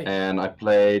 Okay. And I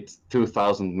played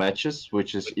 2,000 matches,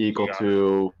 which is equal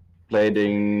to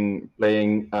playing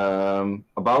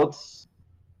about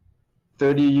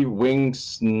 30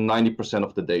 wings 90%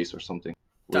 of the days or something.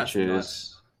 That's which nuts.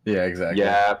 is yeah, exactly.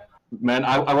 Yeah. Man,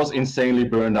 I was insanely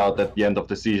burned out at the end of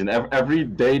the season. Every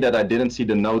day that I didn't see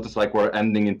the notice we're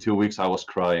ending in 2 weeks, I was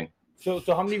crying. So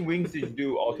how many wings did you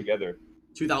do altogether?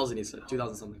 2,000, he said.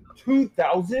 2,000 something.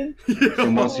 2,000?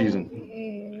 In one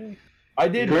season. I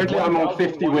did. Currently, I'm on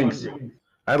 50 wings.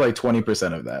 I had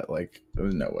 20% of that.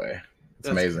 There's no way. It's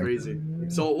amazing. Crazy.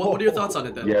 So what are your thoughts on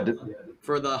it then? Yeah.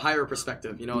 For the higher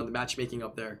perspective, the matchmaking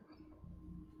up there.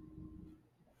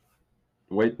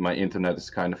 Wait, my internet is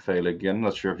kind of failing again.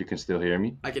 Not sure if you can still hear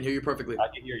me. I can hear you perfectly. I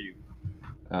can hear you.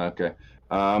 Okay.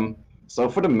 So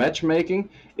for the matchmaking,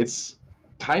 it's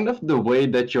kind of the way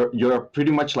that you're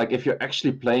pretty much if you're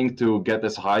actually playing to get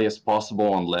as high as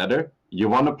possible on ladder, you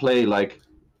want to play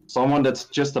someone that's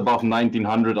just above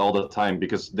 1900 all the time,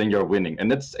 because then you're winning,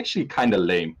 and that's actually kind of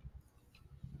lame.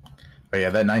 Oh yeah,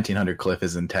 that 1900 clip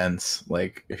is intense.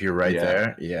 If you're right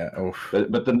there, yeah. Oh.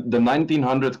 But the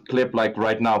 1900 clip,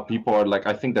 right now, people are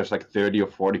I think there's 30 or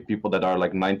 40 people that are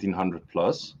 1900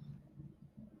 plus.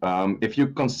 If you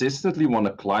consistently want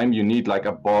to climb, you need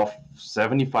above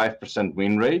 75%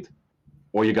 win rate,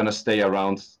 or you're gonna stay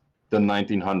around the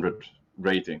 1900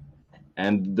 rating.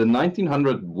 And the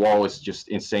 1900 wall is just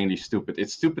insanely stupid.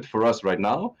 It's stupid for us right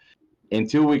now. In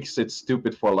 2 weeks, it's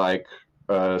stupid for like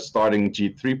starting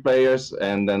G3 players,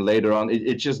 and then later on,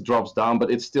 it just drops down,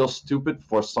 but it's still stupid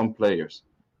for some players.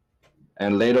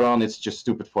 And later on, it's just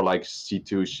stupid for like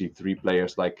C2, C3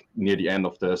 players, like near the end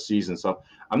of the season. So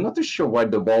I'm not too sure why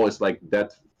the wall is like that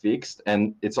fixed,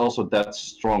 and it's also that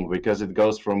strong because it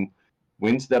goes from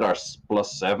wins that are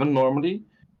 +7 normally,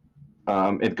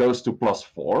 it goes to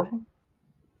 +4.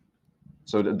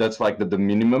 So that's like the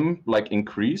minimum like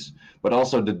increase, but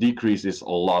also the decrease is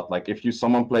a lot. Like if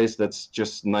someone plays that's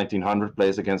just 1900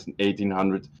 plays against an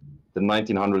 1800, the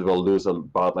 1900 will lose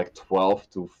about like 12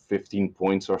 to 15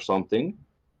 points or something.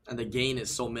 And the gain is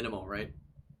so minimal, right?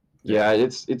 Yeah,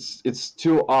 it's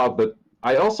too odd, but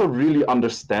I also really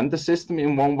understand the system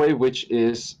in one way, which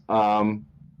is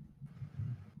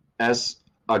as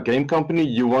a game company,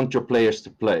 you want your players to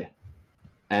play.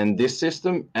 And this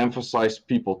system emphasizes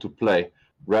people to play.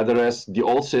 Rather as the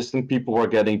old system, people were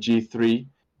getting G3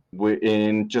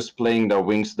 in just playing their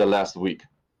wings the last week.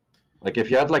 Like if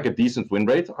you had like a decent win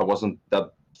rate, I wasn't that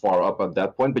far up at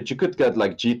that point, but you could get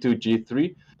like G2,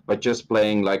 G3 by just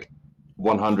playing like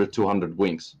 100, 200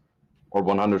 wings or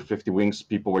 150 wings.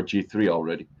 People were G3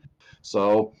 already.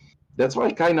 So that's why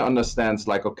I kind of understands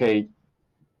like, okay,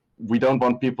 we don't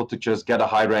want people to just get a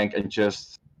high rank and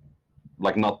just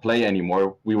like not play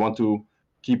anymore. We want to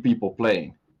keep people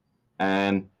playing.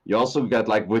 And you also get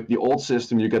like with the old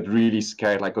system, you get really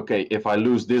scared. Like, okay, if I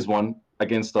lose this one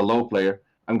against a low player,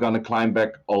 I'm going to climb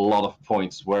back a lot of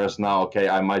points. Whereas now, okay,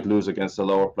 I might lose against a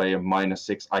lower player,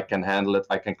 -6. I can handle it.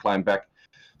 I can climb back.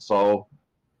 So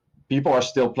people are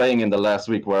still playing in the last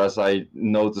week. Whereas I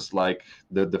noticed like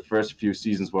the first few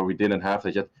seasons where we didn't have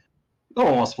that yet, no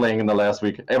one was playing in the last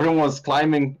week. Everyone was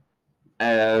climbing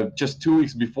just 2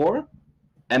 weeks before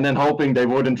and then hoping they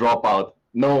wouldn't drop out.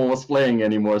 No one was playing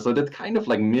anymore. So that kind of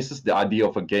like misses the idea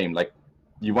of a game. Like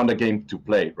you want a game to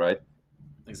play, right?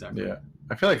 Exactly. Yeah.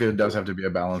 I feel like there does have to be a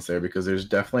balance there because there's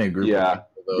definitely a group of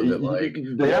people though, that like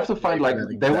they have to find like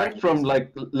they went from like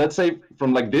let's say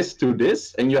from like this to this,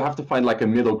 and you have to find like a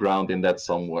middle ground in that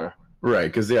somewhere.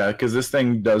 Right, because this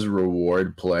thing does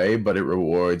reward play, but it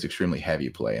rewards extremely heavy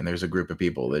play, and there's a group of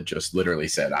people that just literally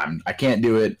said, I can't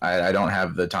do it. I don't have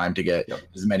the time to get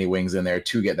as many wings in there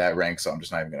to get that rank, so I'm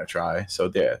just not even gonna try.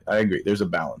 So yeah, I agree. There's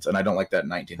a balance, and I don't like that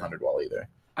 1900 wall either.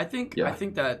 I think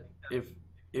that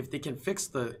if they can fix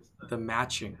the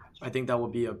matching, I think that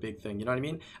would be a big thing. You know what I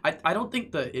mean? I don't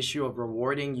think the issue of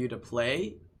rewarding you to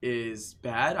play is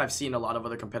bad. I've seen a lot of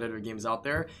other competitive games out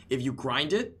there. If you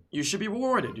grind it, you should be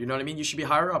rewarded. You know what I mean? You should be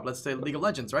higher up. Let's say League of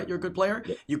Legends, right? You're a good player.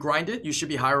 You grind it, you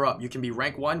should be higher up. You can be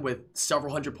rank 1 with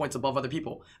several hundred points above other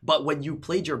people. But when you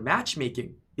played your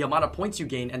matchmaking, the amount of points you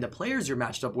gain and the players you're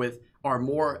matched up with are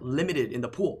more limited in the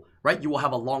pool, right? You will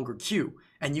have a longer queue.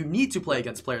 And you need to play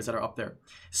against players that are up there.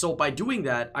 So by doing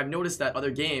that, I've noticed that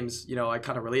other games, you know, I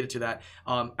kind of related to that.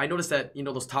 I noticed that, you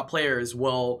know, those top players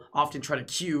will often try to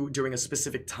queue during a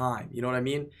specific time. You know what I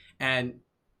mean? And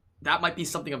that might be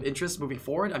something of interest moving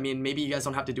forward. I mean, maybe you guys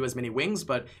don't have to do as many wings,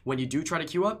 but when you do try to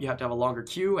queue up, you have to have a longer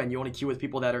queue, and you only queue with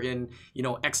people that are in, you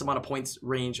know, X amount of points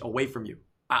range away from you.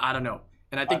 I don't know.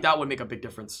 And I think that would make a big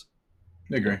difference.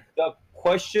 I agree. The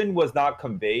question was not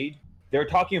conveyed.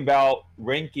 They're talking about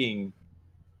ranking.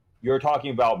 You're talking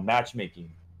about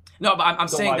matchmaking. No, but I'm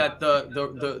saying like, that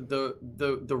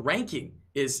the ranking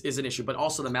is an issue, but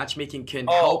also the matchmaking can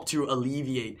help to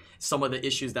alleviate some of the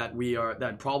issues that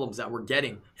problems that we're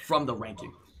getting from the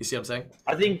ranking. You see what I'm saying?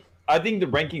 I think the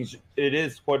rankings, it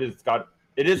is what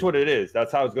it is.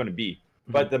 That's how it's going to be.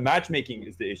 Mm-hmm. But the matchmaking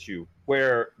is the issue,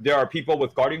 where there are people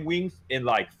with guarding wings in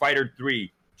like Fighter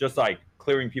 3, just like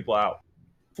clearing people out,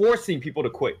 forcing people to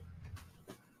quit.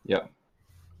 Yeah.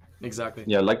 Exactly.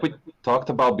 Yeah, like we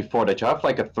talked about before, that you have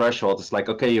like a threshold. It's like,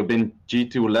 okay, you've been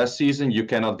G2 last season, you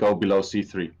cannot go below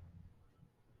C3.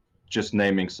 Just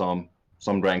naming some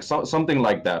ranks, something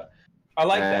like that. I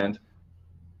like that. And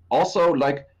also,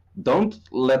 like, don't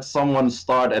let someone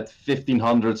start at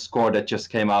 1500 score that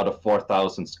just came out of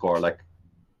 4000 score. Like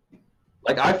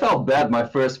I felt bad my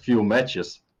first few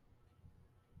matches.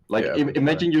 Like,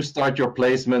 imagine you start your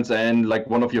placements and like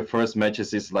one of your first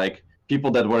matches is like people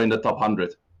that were in the top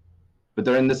 100. But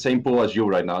they're in the same pool as you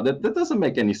right now. That doesn't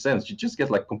make any sense. You just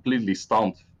get like completely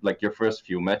stomped like your first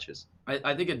few matches.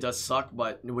 I think it does suck,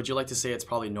 but would you like to say it's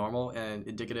probably normal and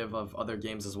indicative of other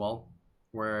games as well?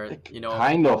 Where, you know,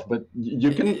 kind of, but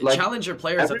you can like challenge your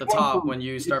players at the top when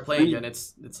you start playing, and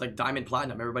it's like diamond,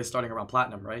 platinum. Everybody's starting around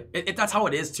platinum, right? That's how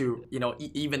it is to, you know,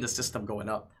 even the system going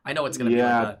up. I know it's gonna be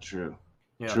like that. True.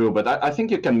 True, but I think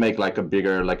you can make like a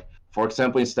bigger, like for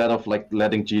example, instead of like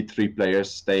letting G3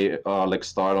 players stay like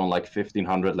start on like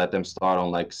 1500, let them start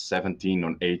on like 17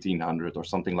 or 1800 or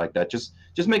something like that. Just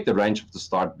make the range of the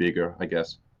start bigger, I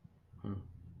guess.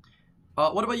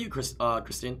 What about you,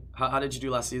 Christine? How did you do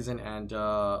last season, and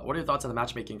what are your thoughts on the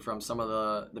matchmaking from some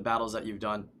of the battles that you've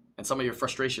done and some of your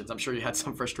frustrations? I'm sure you had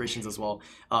some frustrations as well,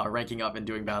 ranking up and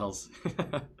doing battles.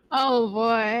 Oh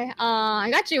boy, I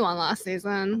got G1 last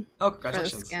season. Oh, For the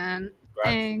congratulations! skin. Congrats.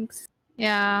 Thanks.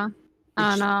 Yeah.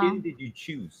 I Which don't know. skin did you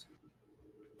choose?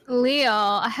 Leo.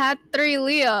 I had 3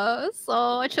 Leos, so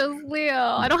I chose Leo.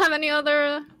 I don't have any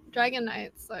other Dragon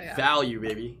Knights, so yeah. Value,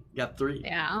 baby. You got 3.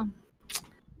 Yeah.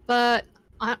 But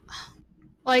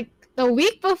like the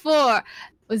week before, I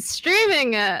was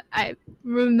streaming it. I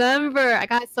remember I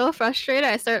got so frustrated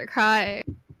I started crying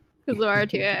because of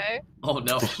RTA. Oh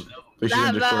no! But you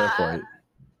didn't destroy a plate.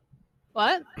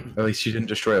 What? At least you didn't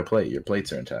destroy a plate. Your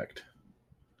plates are intact.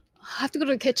 I have to go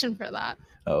to the kitchen for that.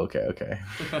 Oh, okay.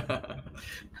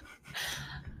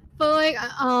 But like,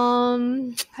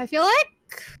 I feel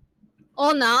like,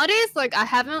 well, nowadays, like, I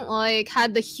haven't like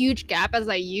had the huge gap as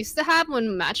I used to have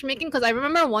when matchmaking. Because I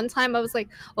remember one time I was like,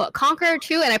 what, Conqueror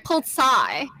 2, and I pulled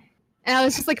Psy, and I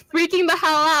was just like freaking the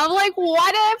hell out. I'm like,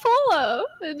 why did I pull him?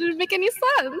 It didn't make any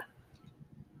sense.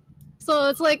 So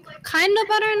it's like kind of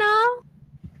better now,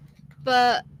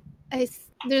 but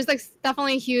there's like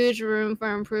definitely huge room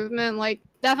for improvement. Like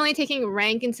definitely taking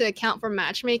rank into account for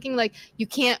matchmaking. Like you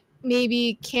can't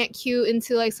queue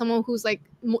into like someone who's like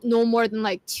no more than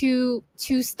like two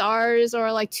stars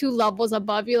or like 2 levels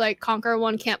above you. Like Conqueror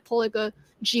 1 can't pull like a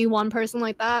G1 person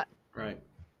like that. Right.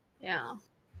 Yeah.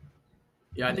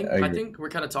 Yeah, I think we're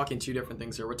kind of talking 2 different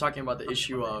things here. We're talking about the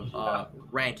issue of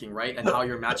ranking, right, and how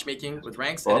you're matchmaking with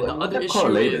ranks, and then the other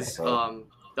issue is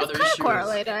the other issue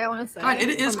correlated, I want to say.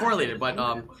 It is correlated, but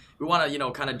we want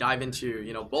to kind of dive into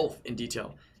both in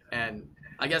detail. And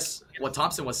I guess what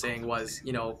Thompson was saying was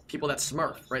people that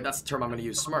smurf, right? That's the term I'm going to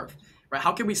use, smurf, right?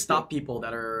 How can we stop people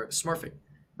that are smurfing,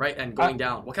 right, and going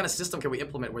down? What kind of system can we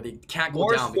implement where they can't go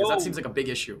down? Because that seems like a big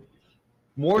issue.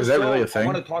 More is that so, really a thing? I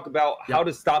want to talk about how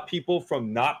to stop people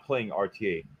from not playing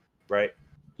RTA, right?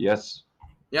 Yes.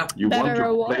 Yeah. You Better want your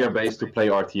rewards. player base to play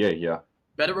RTA, yeah.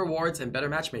 Better rewards and better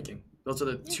matchmaking. Those are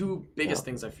the 2 biggest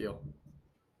things I feel.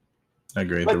 I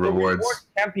agree. But The rewards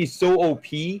can't be so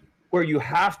OP where you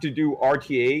have to do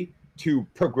RTA to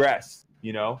progress,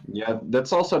 Yeah,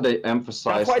 that's also they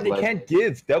emphasize. That's why they like, can't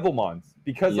give Devilmons,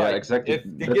 because Yeah, like, exactly. if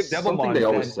they That's give something Devilmons, they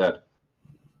always said.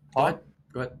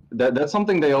 Go ahead. That's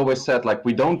something they always said. Like,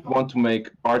 we don't want to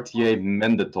make RTA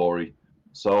mandatory.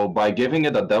 So by giving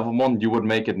it a Devilmon, you would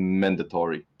make it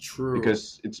mandatory. True.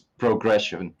 Because it's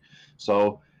progression.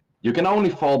 So you can only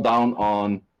fall down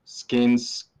on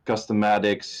skins,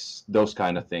 cosmetics, those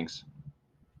kind of things.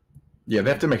 Yeah, they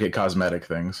have to make it cosmetic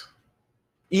things.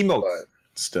 emotes. But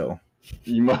still.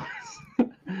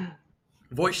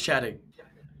 Voice chatting.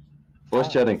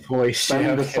 Voice chatting.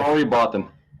 Spamming the sorry button.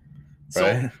 So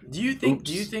Right. do you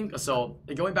think so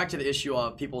going back to the issue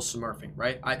of people smurfing,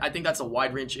 right? I think that's a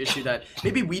wide range issue that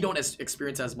maybe we don't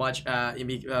experience as much,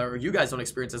 or you guys don't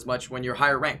experience as much when you're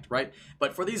higher ranked, right?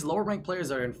 But for these lower ranked players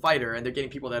that are in fighter and they're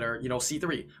getting people that are,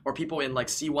 C3, or people in like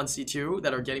C1, C2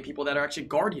 that are getting people that are actually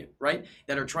guardian, right?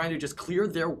 That are trying to just clear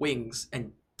their wings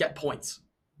and get points,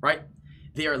 right?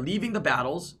 They are leaving the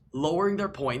battles, lowering their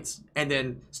points, and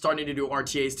then starting to do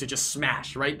RTAs to just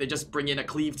smash, right? They just bring in a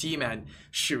cleave team and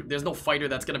shoot. There's no fighter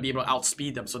that's going to be able to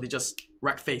outspeed them, so they just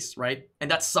wreck face, right? And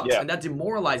that sucks, and that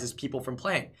demoralizes people from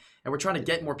playing. And we're trying to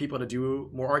get more people to do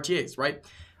more RTAs, right?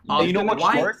 You know what's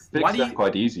worse? Why do you,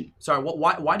 quite easy. Sorry,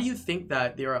 why do you think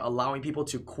that they are allowing people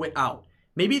to quit out?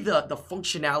 Maybe the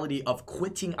functionality of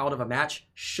quitting out of a match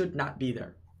should not be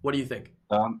there. What do you think?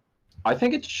 I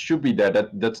think it should be there.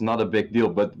 That's not a big deal,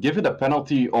 but give it a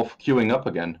penalty of queuing up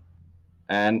again,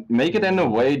 and make it in a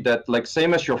way that, like,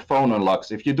 same as your phone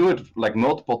unlocks. If you do it like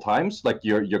multiple times, like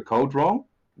your code wrong,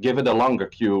 give it a longer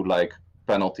queue like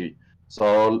penalty.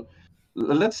 So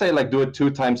let's say like do it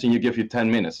 2 times and you give you 10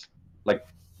 minutes. Like,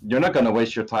 you're not gonna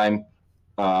waste your time.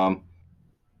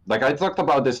 Like I talked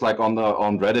about this like on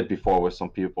Reddit before with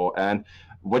some people, and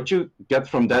what you get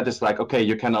from that is like, okay,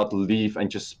 you cannot leave and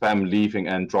just spam leaving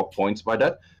and drop points by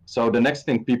that. So the next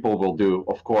thing people will do,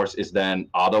 of course, is then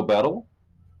auto battle,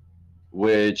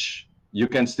 which you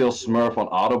can still smurf on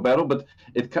auto battle, but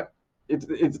it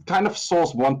kind of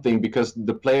solves one thing, because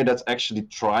the player that's actually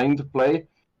trying to play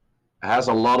has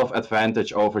a lot of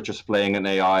advantage over just playing an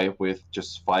AI with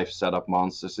just 5 setup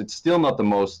monsters. It's still not the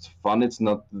most fun. It's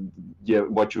not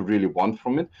what you really want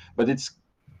from it, but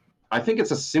I think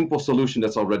it's a simple solution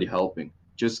that's already helping.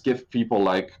 Just give people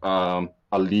like a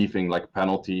leaving like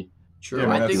penalty, True. Yeah, I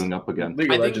mean, I that's think up again.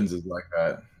 League I of think- Legends is like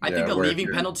that. I think a where if leaving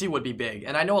you're- penalty would be big.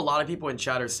 And I know a lot of people in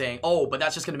chat are saying, oh, but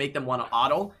that's just going to make them want to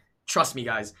auto. Trust me,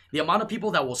 guys. The amount of people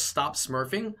that will stop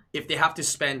smurfing if they have to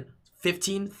spend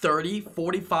 15, 30,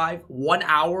 45, 1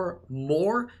 hour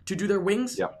more to do their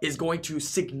wings is going to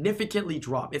significantly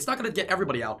drop. It's not going to get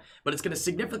everybody out, but it's going to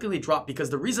significantly drop because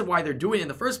the reason why they're doing it in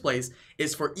the first place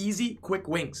is for easy, quick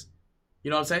wings. You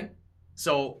know what I'm saying?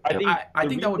 So I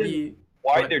think that would be...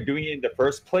 Why they're doing it in the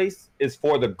first place is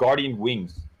for the Guardian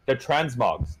wings, the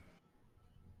transmogs.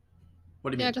 What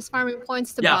do you mean? Yeah, just farming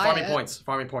points to buy farming it.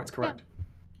 farming points, correct.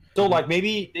 So like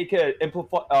maybe they could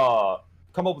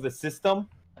come up with a system,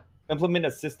 implement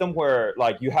a system where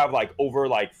like you have like over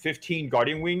like 15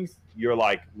 Guardian wings, you're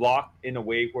like locked in a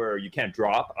way where you can't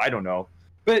drop. I don't know.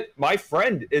 But my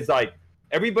friend is like,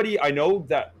 everybody I know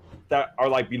that are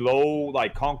like below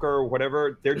like Conquer or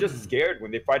whatever, they're just scared when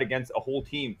they fight against a whole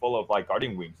team full of like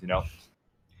Guardian wings, you know?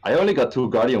 I only got 2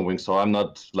 Guardian wings, so I'm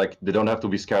not like, they don't have to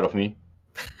be scared of me.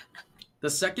 The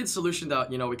second solution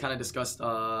that, you know, we kind of discussed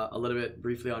a little bit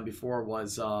briefly on before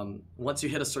was once you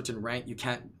hit a certain rank, you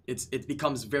can't, it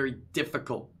becomes very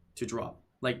difficult to drop.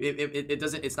 Like it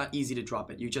doesn't, it's not easy to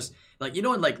drop it. You just like, you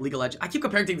know, in like League of Legends, I keep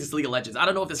comparing things to League of Legends. I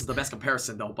don't know if this is the best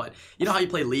comparison though, but you know how you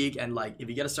play League and like if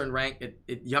you get a certain rank,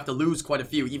 you have to lose quite a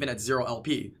few even at 0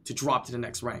 LP to drop to the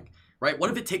next rank, right? What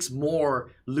if it takes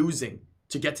more losing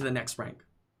to get to the next rank?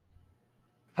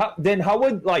 How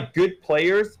would like good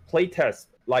players play test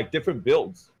like different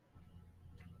builds?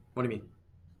 What do you mean?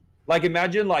 Like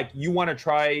imagine like you want to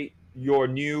try your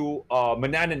new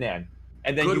Manananan.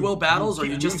 And then goodwill battles, or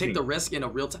you just losing. take the risk in a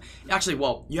real time. Actually,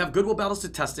 well, you have goodwill battles to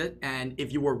test it, and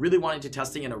if you were really wanting to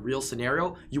test it in a real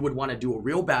scenario, you would want to do a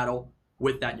real battle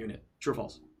with that unit. True or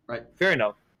false? Right? Fair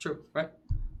enough. True, right?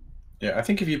 Yeah, I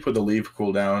think if you put the leave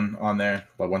cooldown on there,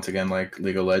 but once again, like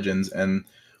League of Legends, and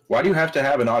why do you have to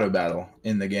have an auto battle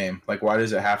in the game? Like, why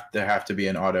does it have to be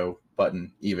an auto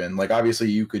button even? Like,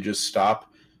 obviously, you could just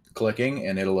stop clicking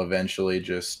and it'll eventually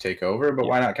just take over, but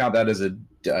why not count that as a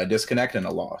disconnect and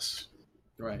a loss?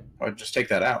 Right. Or just take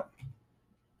that out.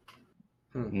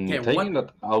 Okay, Taking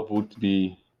that out would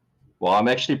be... Well, I'm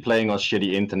actually playing on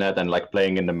shitty internet and like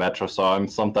playing in the metro, so I'm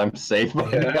sometimes safe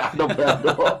by the auto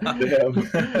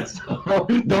battle. So,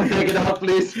 don't take it out,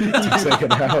 please. Take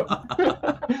it out.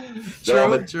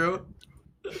 True.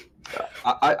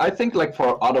 I think like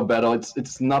for auto battle,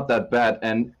 it's not that bad,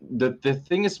 and the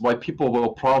thing is why people will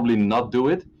probably not do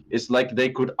it is like they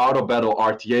could auto battle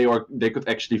RTA or they could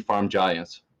actually farm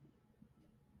giants.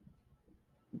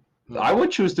 I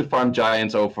would choose to farm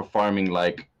giants over farming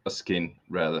like a skin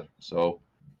rather. So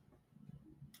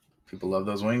people love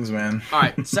those wings, man. All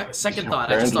right. Second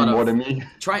thought. I just apparently thought more of than me.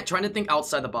 trying to think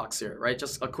outside the box here, right?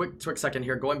 Just a quick second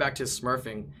here. Going back to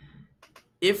smurfing.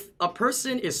 If a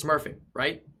person is smurfing,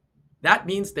 right, that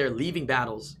means they're leaving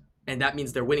battles, and that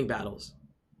means they're winning battles.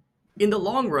 In the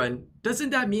long run, doesn't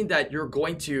that mean that you're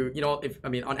going to, you know,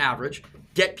 on average,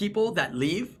 get people that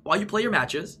leave while you play your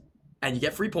matches, and you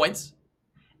get free points,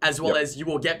 as well as you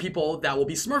will get people that will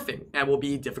be smurfing and will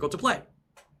be difficult to play.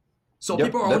 So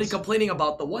people are only complaining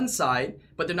about the one side,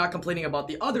 but they're not complaining about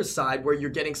the other side where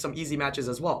you're getting some easy matches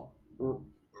as well.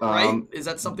 Right? Is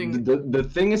that something? The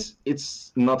thing is,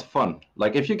 it's not fun.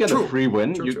 Like if you get a free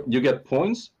win, you get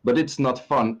points, but it's not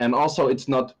fun. And also it's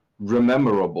not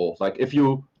rememberable. Like if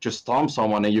you just stomp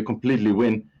someone and you completely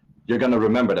win, you're going to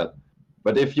remember that.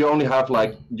 But if you only have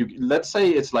like, let's say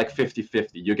it's like 50-50,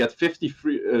 you get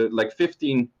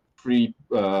 15 free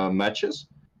matches,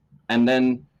 and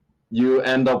then you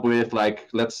end up with like,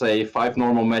 let's say 5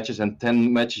 normal matches and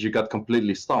 10 matches you got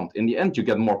completely stomped. In the end, you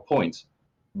get more points,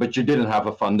 but you didn't have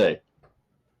a fun day.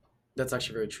 That's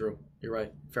actually very true. You're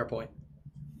right. Fair point.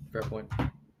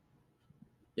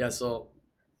 Yeah, so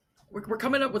we're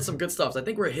coming up with some good stuff. I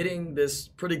think we're hitting this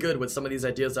pretty good with some of these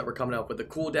ideas that we're coming up with, the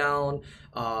cooldown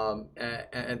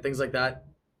and things like that.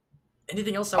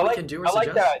 Anything else that we can do or suggest?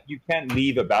 I like that you can't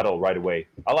leave a battle right away.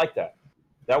 I like that.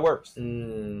 That works.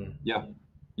 Yeah.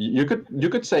 You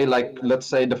could say like, let's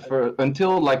say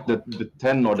until like the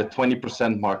 10 or the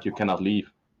 20% mark, you cannot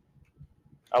leave.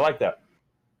 I like that.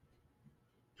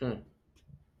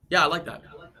 Yeah, I like that.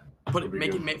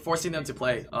 Forcing them to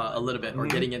play a little bit or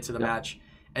getting into the match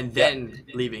and then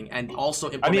leaving, and also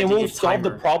implementing it won't solve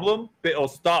the problem, but it'll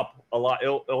stop a lot.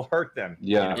 It'll hurt them.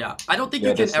 Yeah. I don't think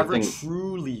you can ever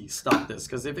truly stop this,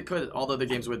 because if it could, all the other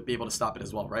games would be able to stop it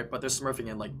as well, right? But they're smurfing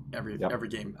in like every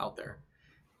game out there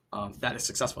that is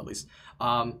successful at least.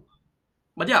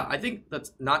 But yeah, I think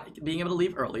that's not being able to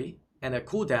leave early and a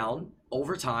cooldown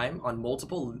over time on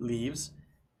multiple leaves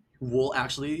will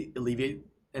actually alleviate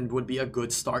and would be a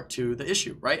good start to the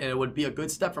issue, right? And it would be a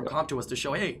good step from comp to us to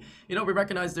show, hey, you know, we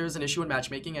recognize there's an issue in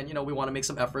matchmaking, and you know, we want to make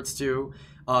some efforts to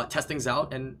test things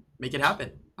out and make it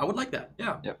happen. I would like that.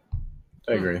 Yeah. Yep.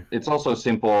 I agree. It's also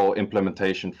simple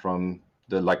implementation from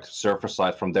the like server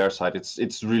side, from their side.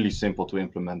 It's really simple to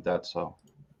implement that. So.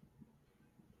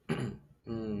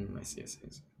 I see.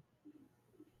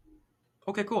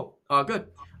 Okay, cool. Good.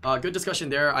 Good discussion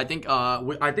there. I think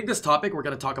this topic we're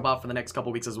going to talk about for the next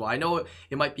couple weeks as well. I know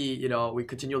it might be, you know, we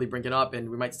continually bring it up and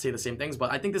we might say the same things,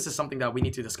 but I think this is something that we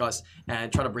need to discuss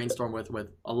and try to brainstorm with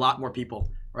a lot more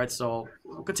people, right? So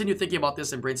we'll continue thinking about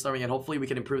this and brainstorming, and hopefully we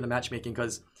can improve the matchmaking,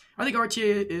 because I think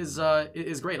RTA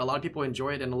is great. A lot of people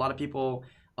enjoy it, and a lot of people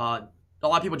enjoy it. A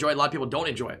lot of people don't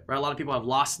enjoy it, right? A lot of people have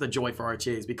lost the joy for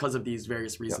RTAs because of these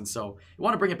various reasons. Yep. So we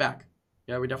want to bring it back.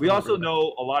 Yeah, we definitely. We also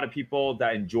know a lot of people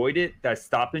that enjoyed it that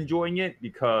stopped enjoying it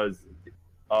because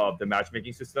of the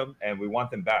matchmaking system, and we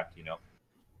want them back. You know.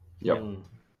 Yep.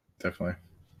 Definitely.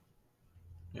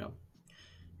 Yeah. All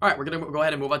right, we're gonna go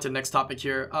ahead and move on to the next topic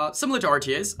here. Similar to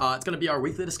RTAs, it's gonna be our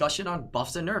weekly discussion on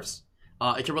buffs and nerfs.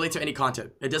 It can relate to any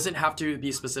content. It doesn't have to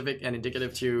be specific and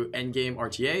indicative to endgame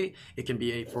RTA. It can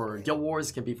be for Guild Wars.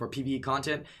 It can be for PvE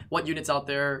content. What units out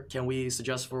there can we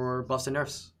suggest for buffs and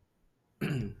nerfs?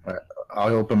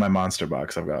 I'll open my monster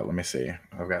box. I've got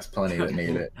plenty that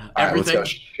need it. Everything.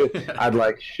 All right, I'd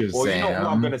like Shazam. Well, you know what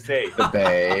I'm gonna say. The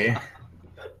Bay.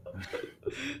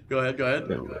 Go ahead.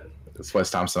 It's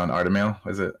Wes Thompson on Artemil.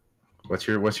 Is it? What's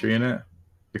your unit?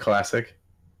 The classic.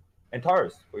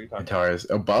 Antares. What are you talking about? Antares.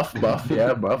 Oh, buff.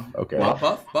 Yeah, buff. Okay.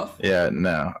 Buff. Yeah.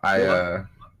 No.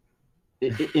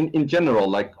 In general,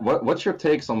 like, what's your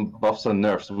takes on buffs and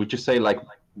nerfs? Would you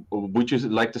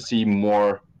like to see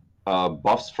more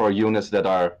buffs for units that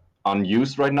are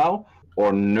unused right now,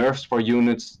 or nerfs for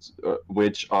units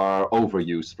which are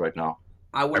overused right now?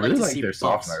 I would really like to see their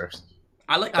soft nerfs.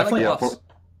 I like buffs.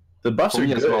 The buffs are me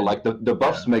good as well. Like the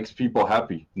buffs makes people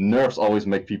happy. Nerfs always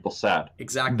make people sad.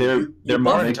 Exactly. They're you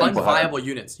buff more unviable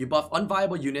units. You buff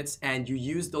unviable units, and you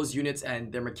use those units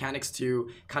and their mechanics to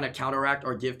kind of counteract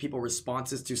or give people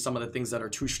responses to some of the things that are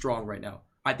too strong right now.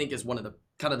 I think is one of the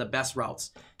kind of the best routes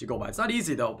to go by. It's not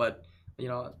easy though, but you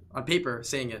know, on paper,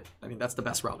 saying it, I mean, that's the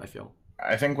best route, I feel.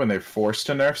 I think when they're forced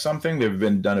to nerf something,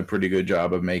 they've done a pretty good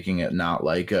job of making it not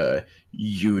like a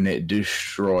unit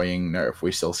destroying nerf.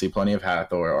 We still see plenty of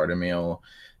Hathor, Artemil,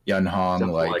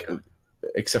 Yunhong,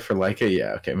 except for Leica.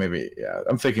 Yeah, okay, maybe. Yeah,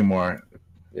 I'm thinking more.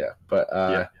 Yeah, but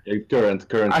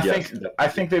current. I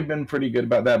think they've been pretty good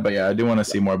about that. But yeah, I do want to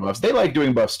see more buffs. They like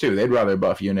doing buffs too. They'd rather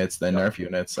buff units than nerf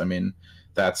units. I mean,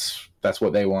 that's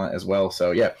what they want as well.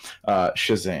 So yeah,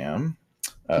 Shazam,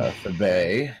 the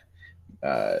Bay.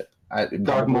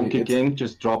 Dark Monkey King,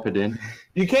 just drop it in.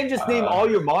 You can't just name all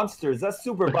your monsters. That's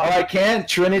super. Oh, I can't.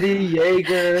 Trinity,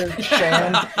 Jaeger,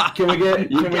 Shan. Can we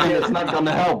get? It's not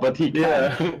gonna help, but he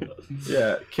can.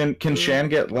 Yeah. Can Shan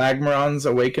get Lagmaron's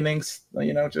awakenings?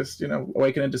 You know, just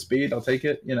awakening to speed. I'll take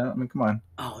it. You know, I mean, come on.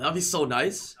 Oh, that'd be so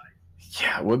nice.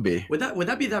 Yeah, it would be. Would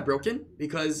that be that broken?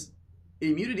 Because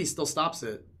immunity still stops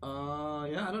it.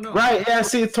 Yeah, I don't know. Right, yeah,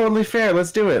 see, it's totally fair.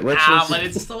 Let's do it. But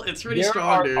it's pretty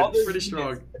strong, dude. It's pretty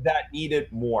strong. That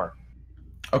needed more.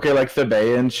 Okay, like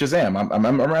Thebei and Shazam.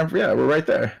 Yeah, we're right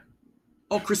there.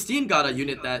 Oh, Christine got a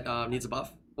unit that needs a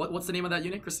buff. What's the name of that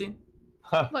unit, Christine?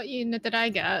 What unit did I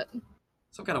get?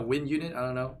 Some kind of wind unit, I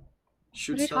don't know.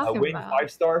 Shoot what stuff. A wind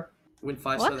 5-star? Wind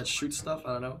 5-star that shoots stuff,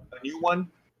 I don't know. A new one?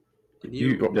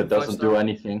 That doesn't do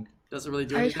anything. Doesn't really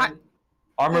do anything.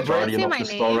 Armor Guardian of the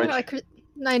Storage.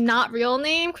 My not real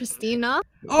name, Christina.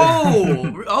 Oh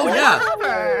yeah.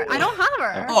 I don't have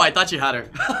her. Oh, I thought you had her.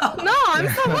 No, I'm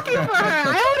still looking for her.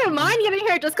 I wouldn't mind getting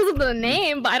her just because of the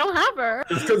name, but I don't have her.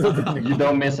 You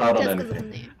don't miss out on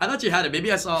anything. I thought you had it.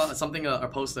 Maybe I saw something or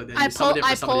posted. I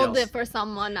pulled it for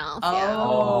someone else.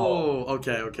 Oh,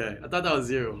 yeah. Okay. I thought that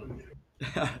was you.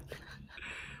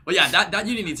 But yeah, that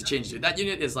unit needs to change, dude. That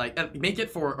unit is like, make it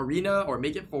for Arena, or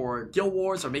make it for Guild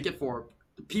Wars, or make it for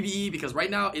PvE, because right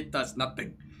now it does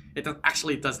nothing. It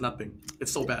actually does nothing.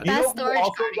 It's so bad. You know who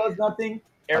also does nothing?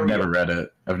 I've never read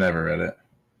it.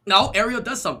 No, Ariel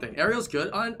does something. Ariel's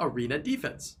good on Arena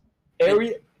defense.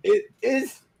 Ariel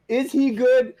is he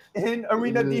good in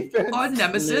Arena defense? On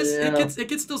Nemesis, Yeah. it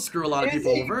can still screw a lot of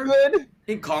people over. Good?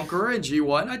 In Conqueror and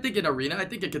G1, I think in Arena, I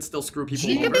think it can still screw people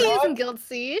You over. could be using Guild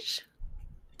Siege.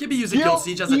 Could be using Guild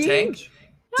Siege as a tank.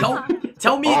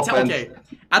 Tell me, okay.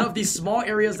 Out of these small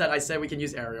areas that I said we can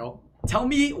use Ariel, tell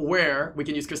me where we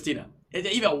can use Christina.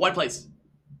 Even one place.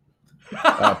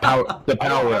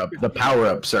 The power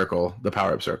up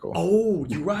circle. Oh,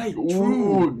 you're right.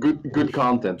 True. Ooh, good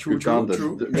content. True, Good true,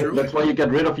 content. true. That's why you get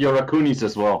rid of your Rakunis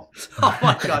as well. Oh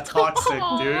my god, toxic,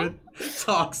 dude.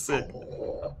 Toxic.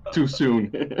 Too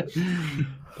soon.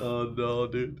 Oh no,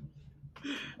 dude.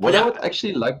 What Yeah. I would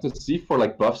actually like to see for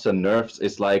like buffs and nerfs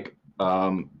is like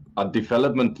a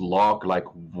development log, like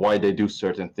why they do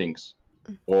certain things,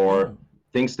 or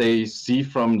things they see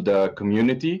from the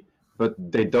community, but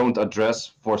they don't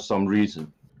address for some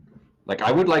reason. Like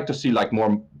I would like to see like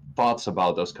more thoughts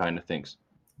about those kind of things.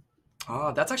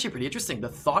 Ah, that's actually pretty interesting. The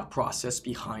thought process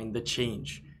behind the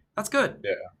change. That's good.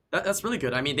 Yeah. That's really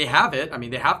good. I mean, they have it. I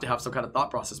mean, they have to have some kind of thought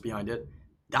process behind it.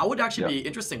 That would actually be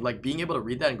interesting, like being able to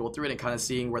read that and go through it and kind of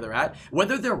seeing where they're at,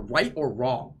 whether they're right or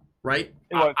wrong, right?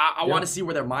 I want to see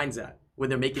where their mind's at when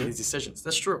they're making these decisions.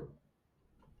 That's true.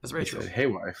 That's very true. Hey,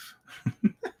 wife.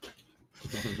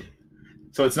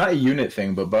 So it's not a unit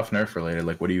thing, but buff nerf related.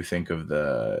 Like, what do you think of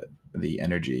the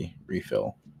energy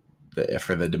refill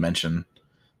for the dimension?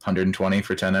 120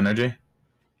 for 10 energy.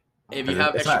 If you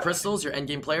have extra crystals, you're end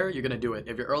game player, you're gonna do it.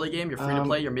 If you're early game, you're free to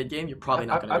play, you're mid game, you're probably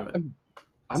not gonna do it.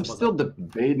 I'm still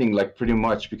debating, like, pretty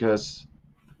much, because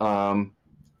I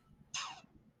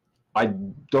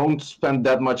don't spend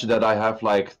that much that I have,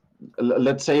 like,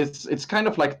 let's say it's kind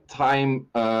of like time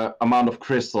amount of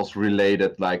crystals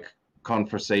related, like,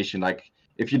 conversation. Like,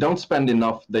 if you don't spend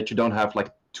enough that you don't have,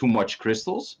 like, too much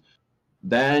crystals,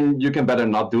 then you can better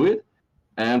not do it.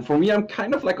 And for me, I'm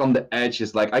kind of like on the edge.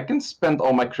 It's like I can spend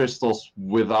all my crystals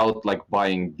without like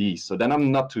buying these. So then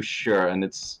I'm not too sure, and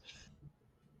it's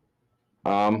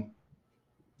I'm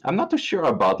not too sure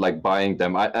about like buying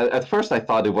them. At first I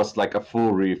thought it was like a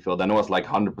full refill. Then it was like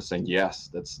 100% yes.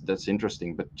 That's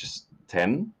interesting, but just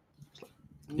 10?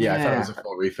 Yeah, I thought it was a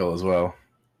full refill as well.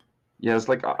 Yeah, it's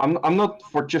like I'm not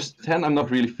for just 10. I'm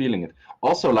not really feeling it.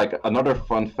 Also, like another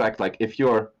fun fact, like if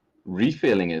you're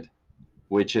refilling it,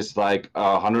 which is like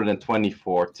 120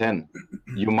 for 10,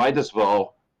 you might as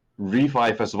well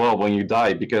revive as well when you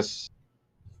die, because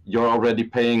you're already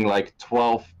paying like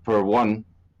 12 per one.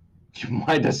 You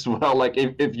might as well, like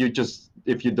if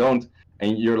you don't,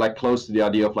 and you're like close to the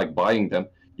idea of like buying them,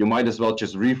 you might as well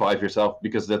just revive yourself,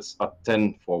 because that's a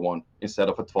 10 for one instead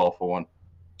of a 12 for one.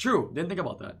 True, didn't think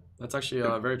about that. That's actually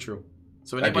very true.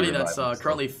 So anybody that's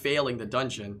currently failing the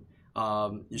dungeon,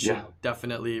 you should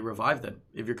definitely revive them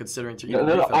if you're considering to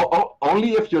refill.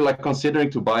 Only if you're like considering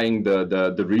to buying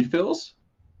the refills,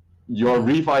 your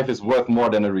revive is worth more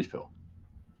than a refill.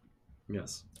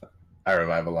 Yes. I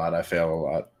revive a lot. I fail a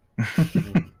lot.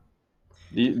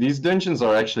 These dungeons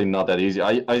are actually not that easy.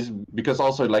 I because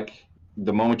also like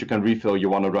the moment you can refill, you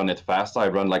want to run it fast. I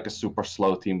run like a super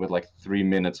slow team with like 3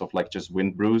 minutes of like just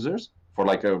wind bruisers for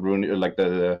like a rune, like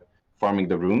the farming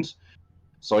the runes.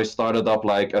 So I started up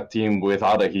like a team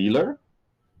without a healer.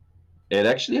 It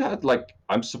actually had like,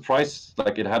 I'm surprised,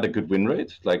 like it had a good win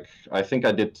rate. Like I think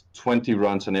I did 20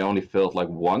 runs and I only failed like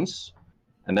once.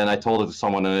 And then I told it to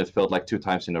someone and it failed like 2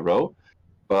 times in a row.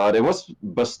 But it was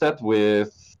Bastet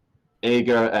with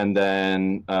Ager and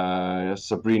then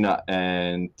Sabrina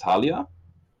and Talia.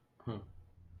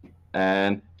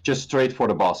 And just straight for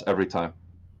the boss every time.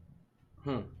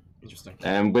 Interesting.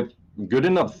 And with good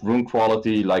enough rune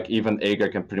quality, like even Ager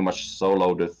can pretty much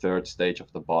solo the 3rd stage of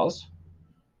the boss.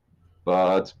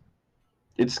 But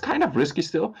it's kind of risky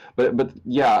still. But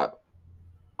yeah,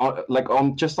 like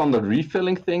on the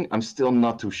refilling thing, I'm still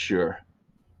not too sure.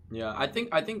 Yeah, I think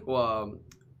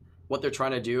what they're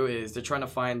trying to do is they're trying to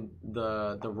find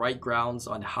the right grounds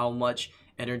on how much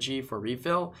energy for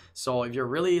refill. So if you're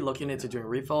really looking into doing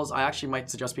refills, I actually might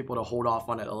suggest people to hold off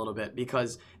on it a little bit,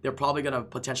 because they're probably going to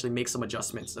potentially make some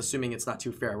adjustments, assuming it's not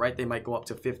too fair, right? They might go up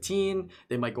to 15,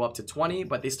 they might go up to 20,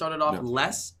 but they started off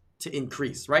less to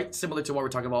increase, right? Similar to what we're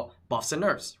talking about buffs and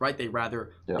nerfs, right? They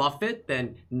rather buff it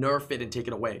than nerf it and take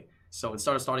it away. So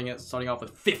instead of starting off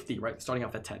with 50, right? Starting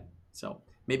off at 10. So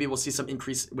maybe we'll see some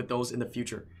increase with those in the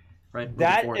future. Right,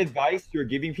 that advice you're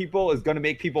giving people is going to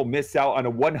make people miss out on a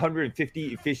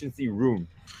 150 efficiency rune.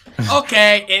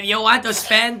 Okay, if you want to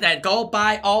spend that, go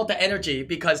buy all the energy,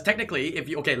 because technically, if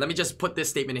you, okay, let me just put this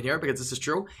statement in here because this is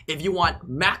true. If you want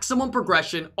maximum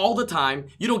progression all the time,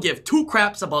 you don't give 2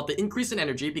 craps about the increase in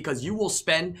energy, because you will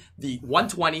spend the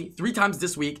 120 3 times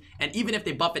this week, and even if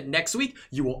they buff it next week,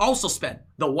 you will also spend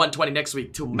the 120 next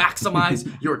week to maximize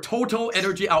your total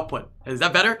energy output. Is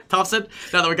that better, Thompson?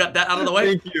 Now that we got that out of the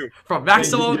way? Thank you. From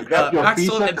maximum,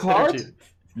 maximum card, energy.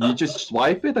 You just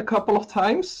swipe it a couple of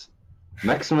times.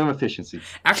 Maximum efficiency.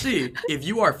 Actually, if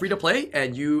you are free to play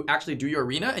and you actually do your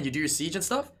arena and you do your siege and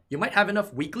stuff, you might have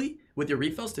enough weekly with your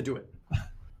refills to do it.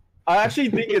 I actually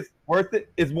think it's worth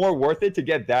it. It's more worth it to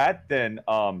get that than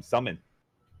summon.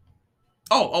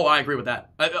 Oh, I agree with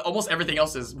that. Almost everything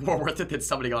else is more worth it than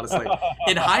summoning, honestly.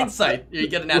 In hindsight, you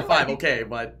get an Nat 5, okay,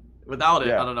 but without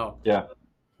it, I don't know. Yeah.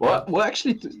 Well,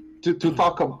 actually, to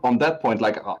talk on that point,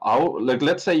 like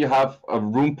let's say you have a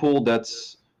room pool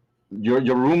that's your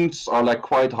rooms are like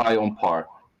quite high on par.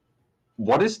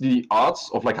 What is the odds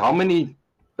of like how many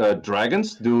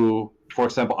dragons do, for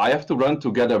example, I have to run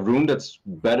to get a rune that's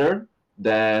better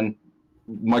than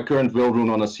my current will rune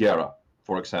on a Sierra,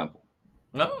 for example?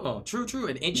 No, true.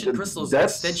 And ancient crystals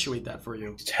That's- accentuate that for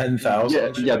you.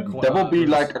 10,000. Yeah, that would be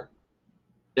like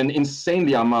an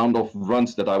insanely amount of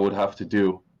runs that I would have to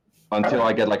do until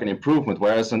I get like an improvement.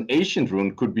 Whereas an ancient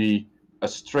rune could be a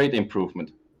straight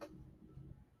improvement.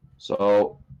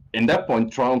 So in that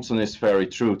point, Thompson is very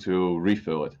true to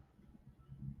refill it.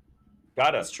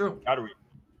 That's true. Gotta read.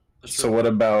 So what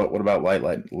about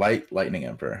lightning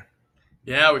emperor?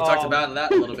 Yeah, we've talked about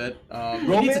that a little bit.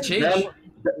 He needs to change.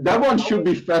 That one should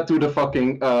be fed to the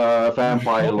fucking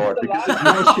vampire lord because it's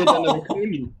more shit than a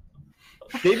Raccoon.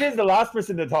 David's the last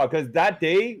person to talk because that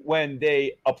day when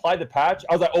they applied the patch,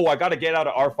 I was like, "Oh, I gotta get out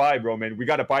of R5, Roman. We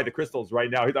gotta buy the crystals right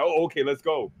now." He's like, "Oh, okay, let's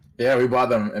go." Yeah, we bought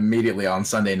them immediately on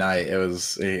Sunday night. It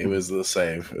was the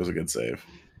save. It was a good save.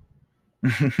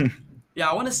 Yeah,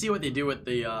 I want to see what they do with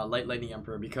the Lightning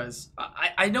Emperor because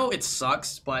I know it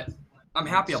sucks, but I'm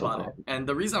happy about it. And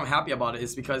the reason I'm happy about it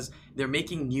is because they're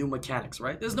making new mechanics,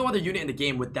 right? There's no other unit in the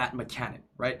game with that mechanic,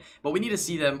 right? But we need to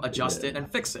see them adjust it and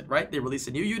fix it, right? They release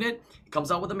a new unit, it comes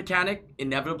out with a mechanic.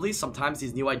 Inevitably, sometimes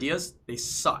these new ideas, they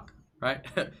suck, right?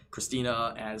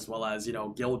 Christina, as well as,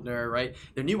 Gildner, right?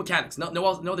 They're new mechanics. No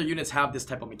other units have this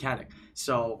type of mechanic.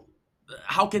 So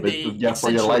how can they... Yeah,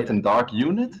 for your light and dark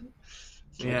unit?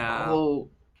 Yeah. Oh,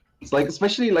 it's like,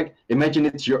 especially like, imagine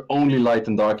it's your only light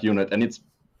and dark unit and it's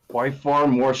by far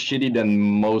more shitty than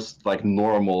most like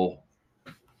normal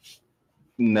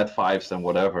net 5s and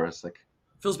whatever. It's like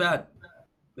feels bad.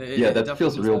 That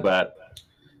feels real bad.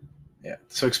 Yeah.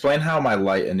 So explain how my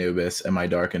light Anubis and my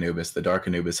dark Anubis. The dark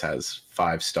Anubis has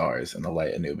 5 stars and the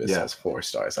light Anubis has 4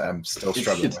 stars. I'm still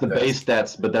struggling. It's the base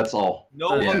stats, but that's all. No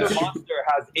other monster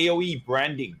has AOE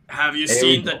branding. Have you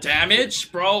seen the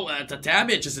damage, bro? The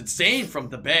damage is insane from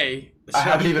the Bay. I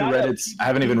haven't even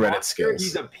read its skills.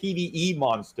 He's a PvE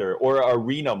monster or an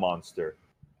arena monster.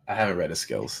 I haven't read his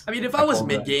skills. I mean, if I was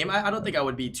mid-game, I don't think I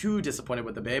would be too disappointed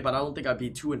with the Bay, but I don't think I'd be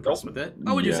too impressed with it.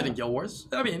 I would use it in Guild Wars.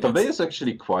 I mean, the Bay is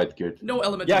actually quite good. No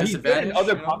element of disadvantage. He's good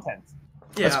in other content.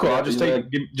 Yeah, that's cool. I'll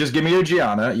just give me your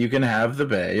Gianna. You can have the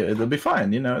Bay. It'll be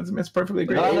fine. It's perfectly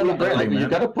great. You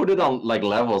gotta put it on like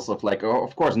levels of like.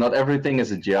 Of course, not everything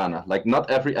is a Gianna. Like not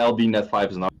every LB net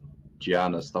 5 is not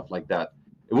Gianna, stuff like that.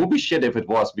 It would be shit if it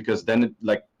was, because then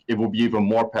it would be even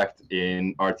more packed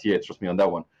in RTA. Trust me on that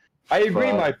one. I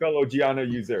agree, my fellow Gianna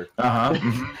user. Yeah.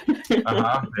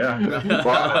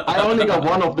 Well, I only got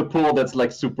one of the pool that's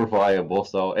like super viable,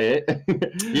 so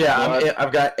yeah,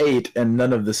 I've got 8 and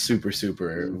none of the super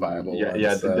viable. Yeah,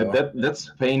 ones, so.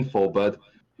 that's painful, but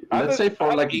let's say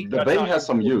for like the Bay has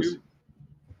some use.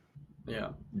 Yeah.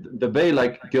 The Bay,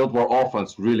 like Guild War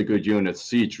Offense, really good units.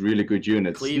 Siege, really good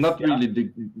units. Cleave, not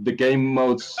really the game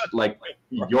modes like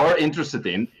you're interested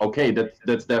in. Okay,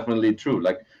 that's definitely true.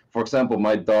 Like for example,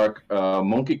 my Dark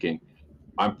Monkey King.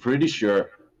 I'm pretty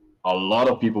sure a lot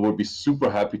of people would be super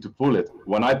happy to pull it.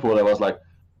 When I pulled it, I was like,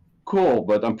 cool,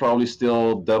 but I'm probably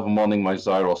still Devilmoning my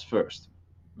Zyros first.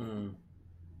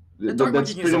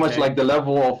 That's pretty much like the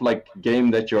level of like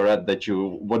game that you're at.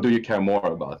 What do you care more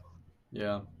about?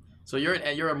 Yeah. So you're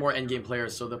a more endgame player,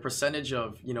 so the percentage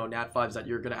of Nat 5s that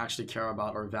you're gonna actually care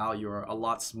about or value are a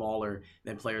lot smaller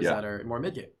than players that are more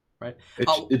mid game, right?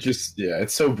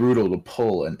 It's so brutal to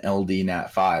pull an LD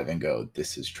Nat 5 and go,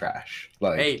 this is trash.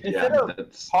 Like, hey, instead of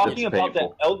talking about the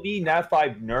LD Nat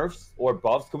 5 nerfs or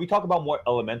buffs, can we talk about more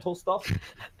elemental stuff?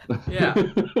 Yeah.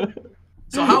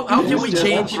 So how can we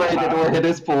change?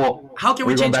 How can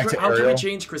we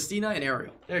change Christina and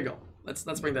Ariel? There you go.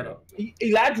 Let's bring that up.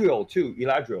 Eladriel too.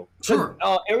 Eladriel. Sure.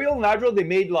 Ariel and Eladriel, they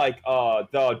made like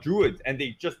the druids, and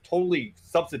they just totally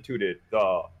substituted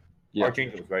the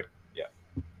archangels, right? Yeah.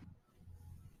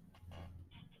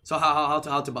 So how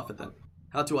to buff it then?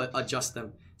 How to adjust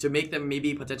them to make them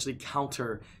maybe potentially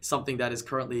counter something that is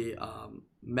currently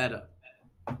meta?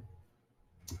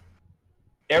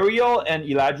 Ariel and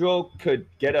Eladriel could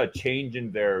get a change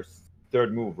in their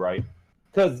third move, right?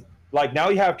 Because like now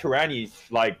you have Tyrannies,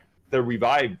 like the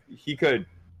revive. He could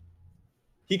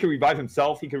revive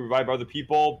himself. He could revive other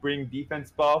people. Bring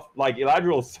defense buff. Like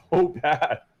Eladriel's so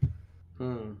bad.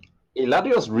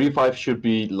 Eladriel's revive should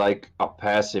be like a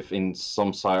passive in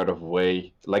some sort of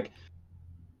way. Like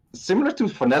similar to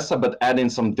Vanessa, but add in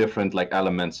some different like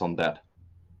elements on that.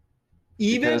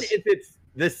 Even Because- if it's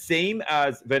the same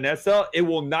as Vanessa, it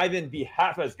will not even be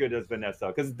half as good as Vanessa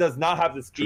because it does not have the speed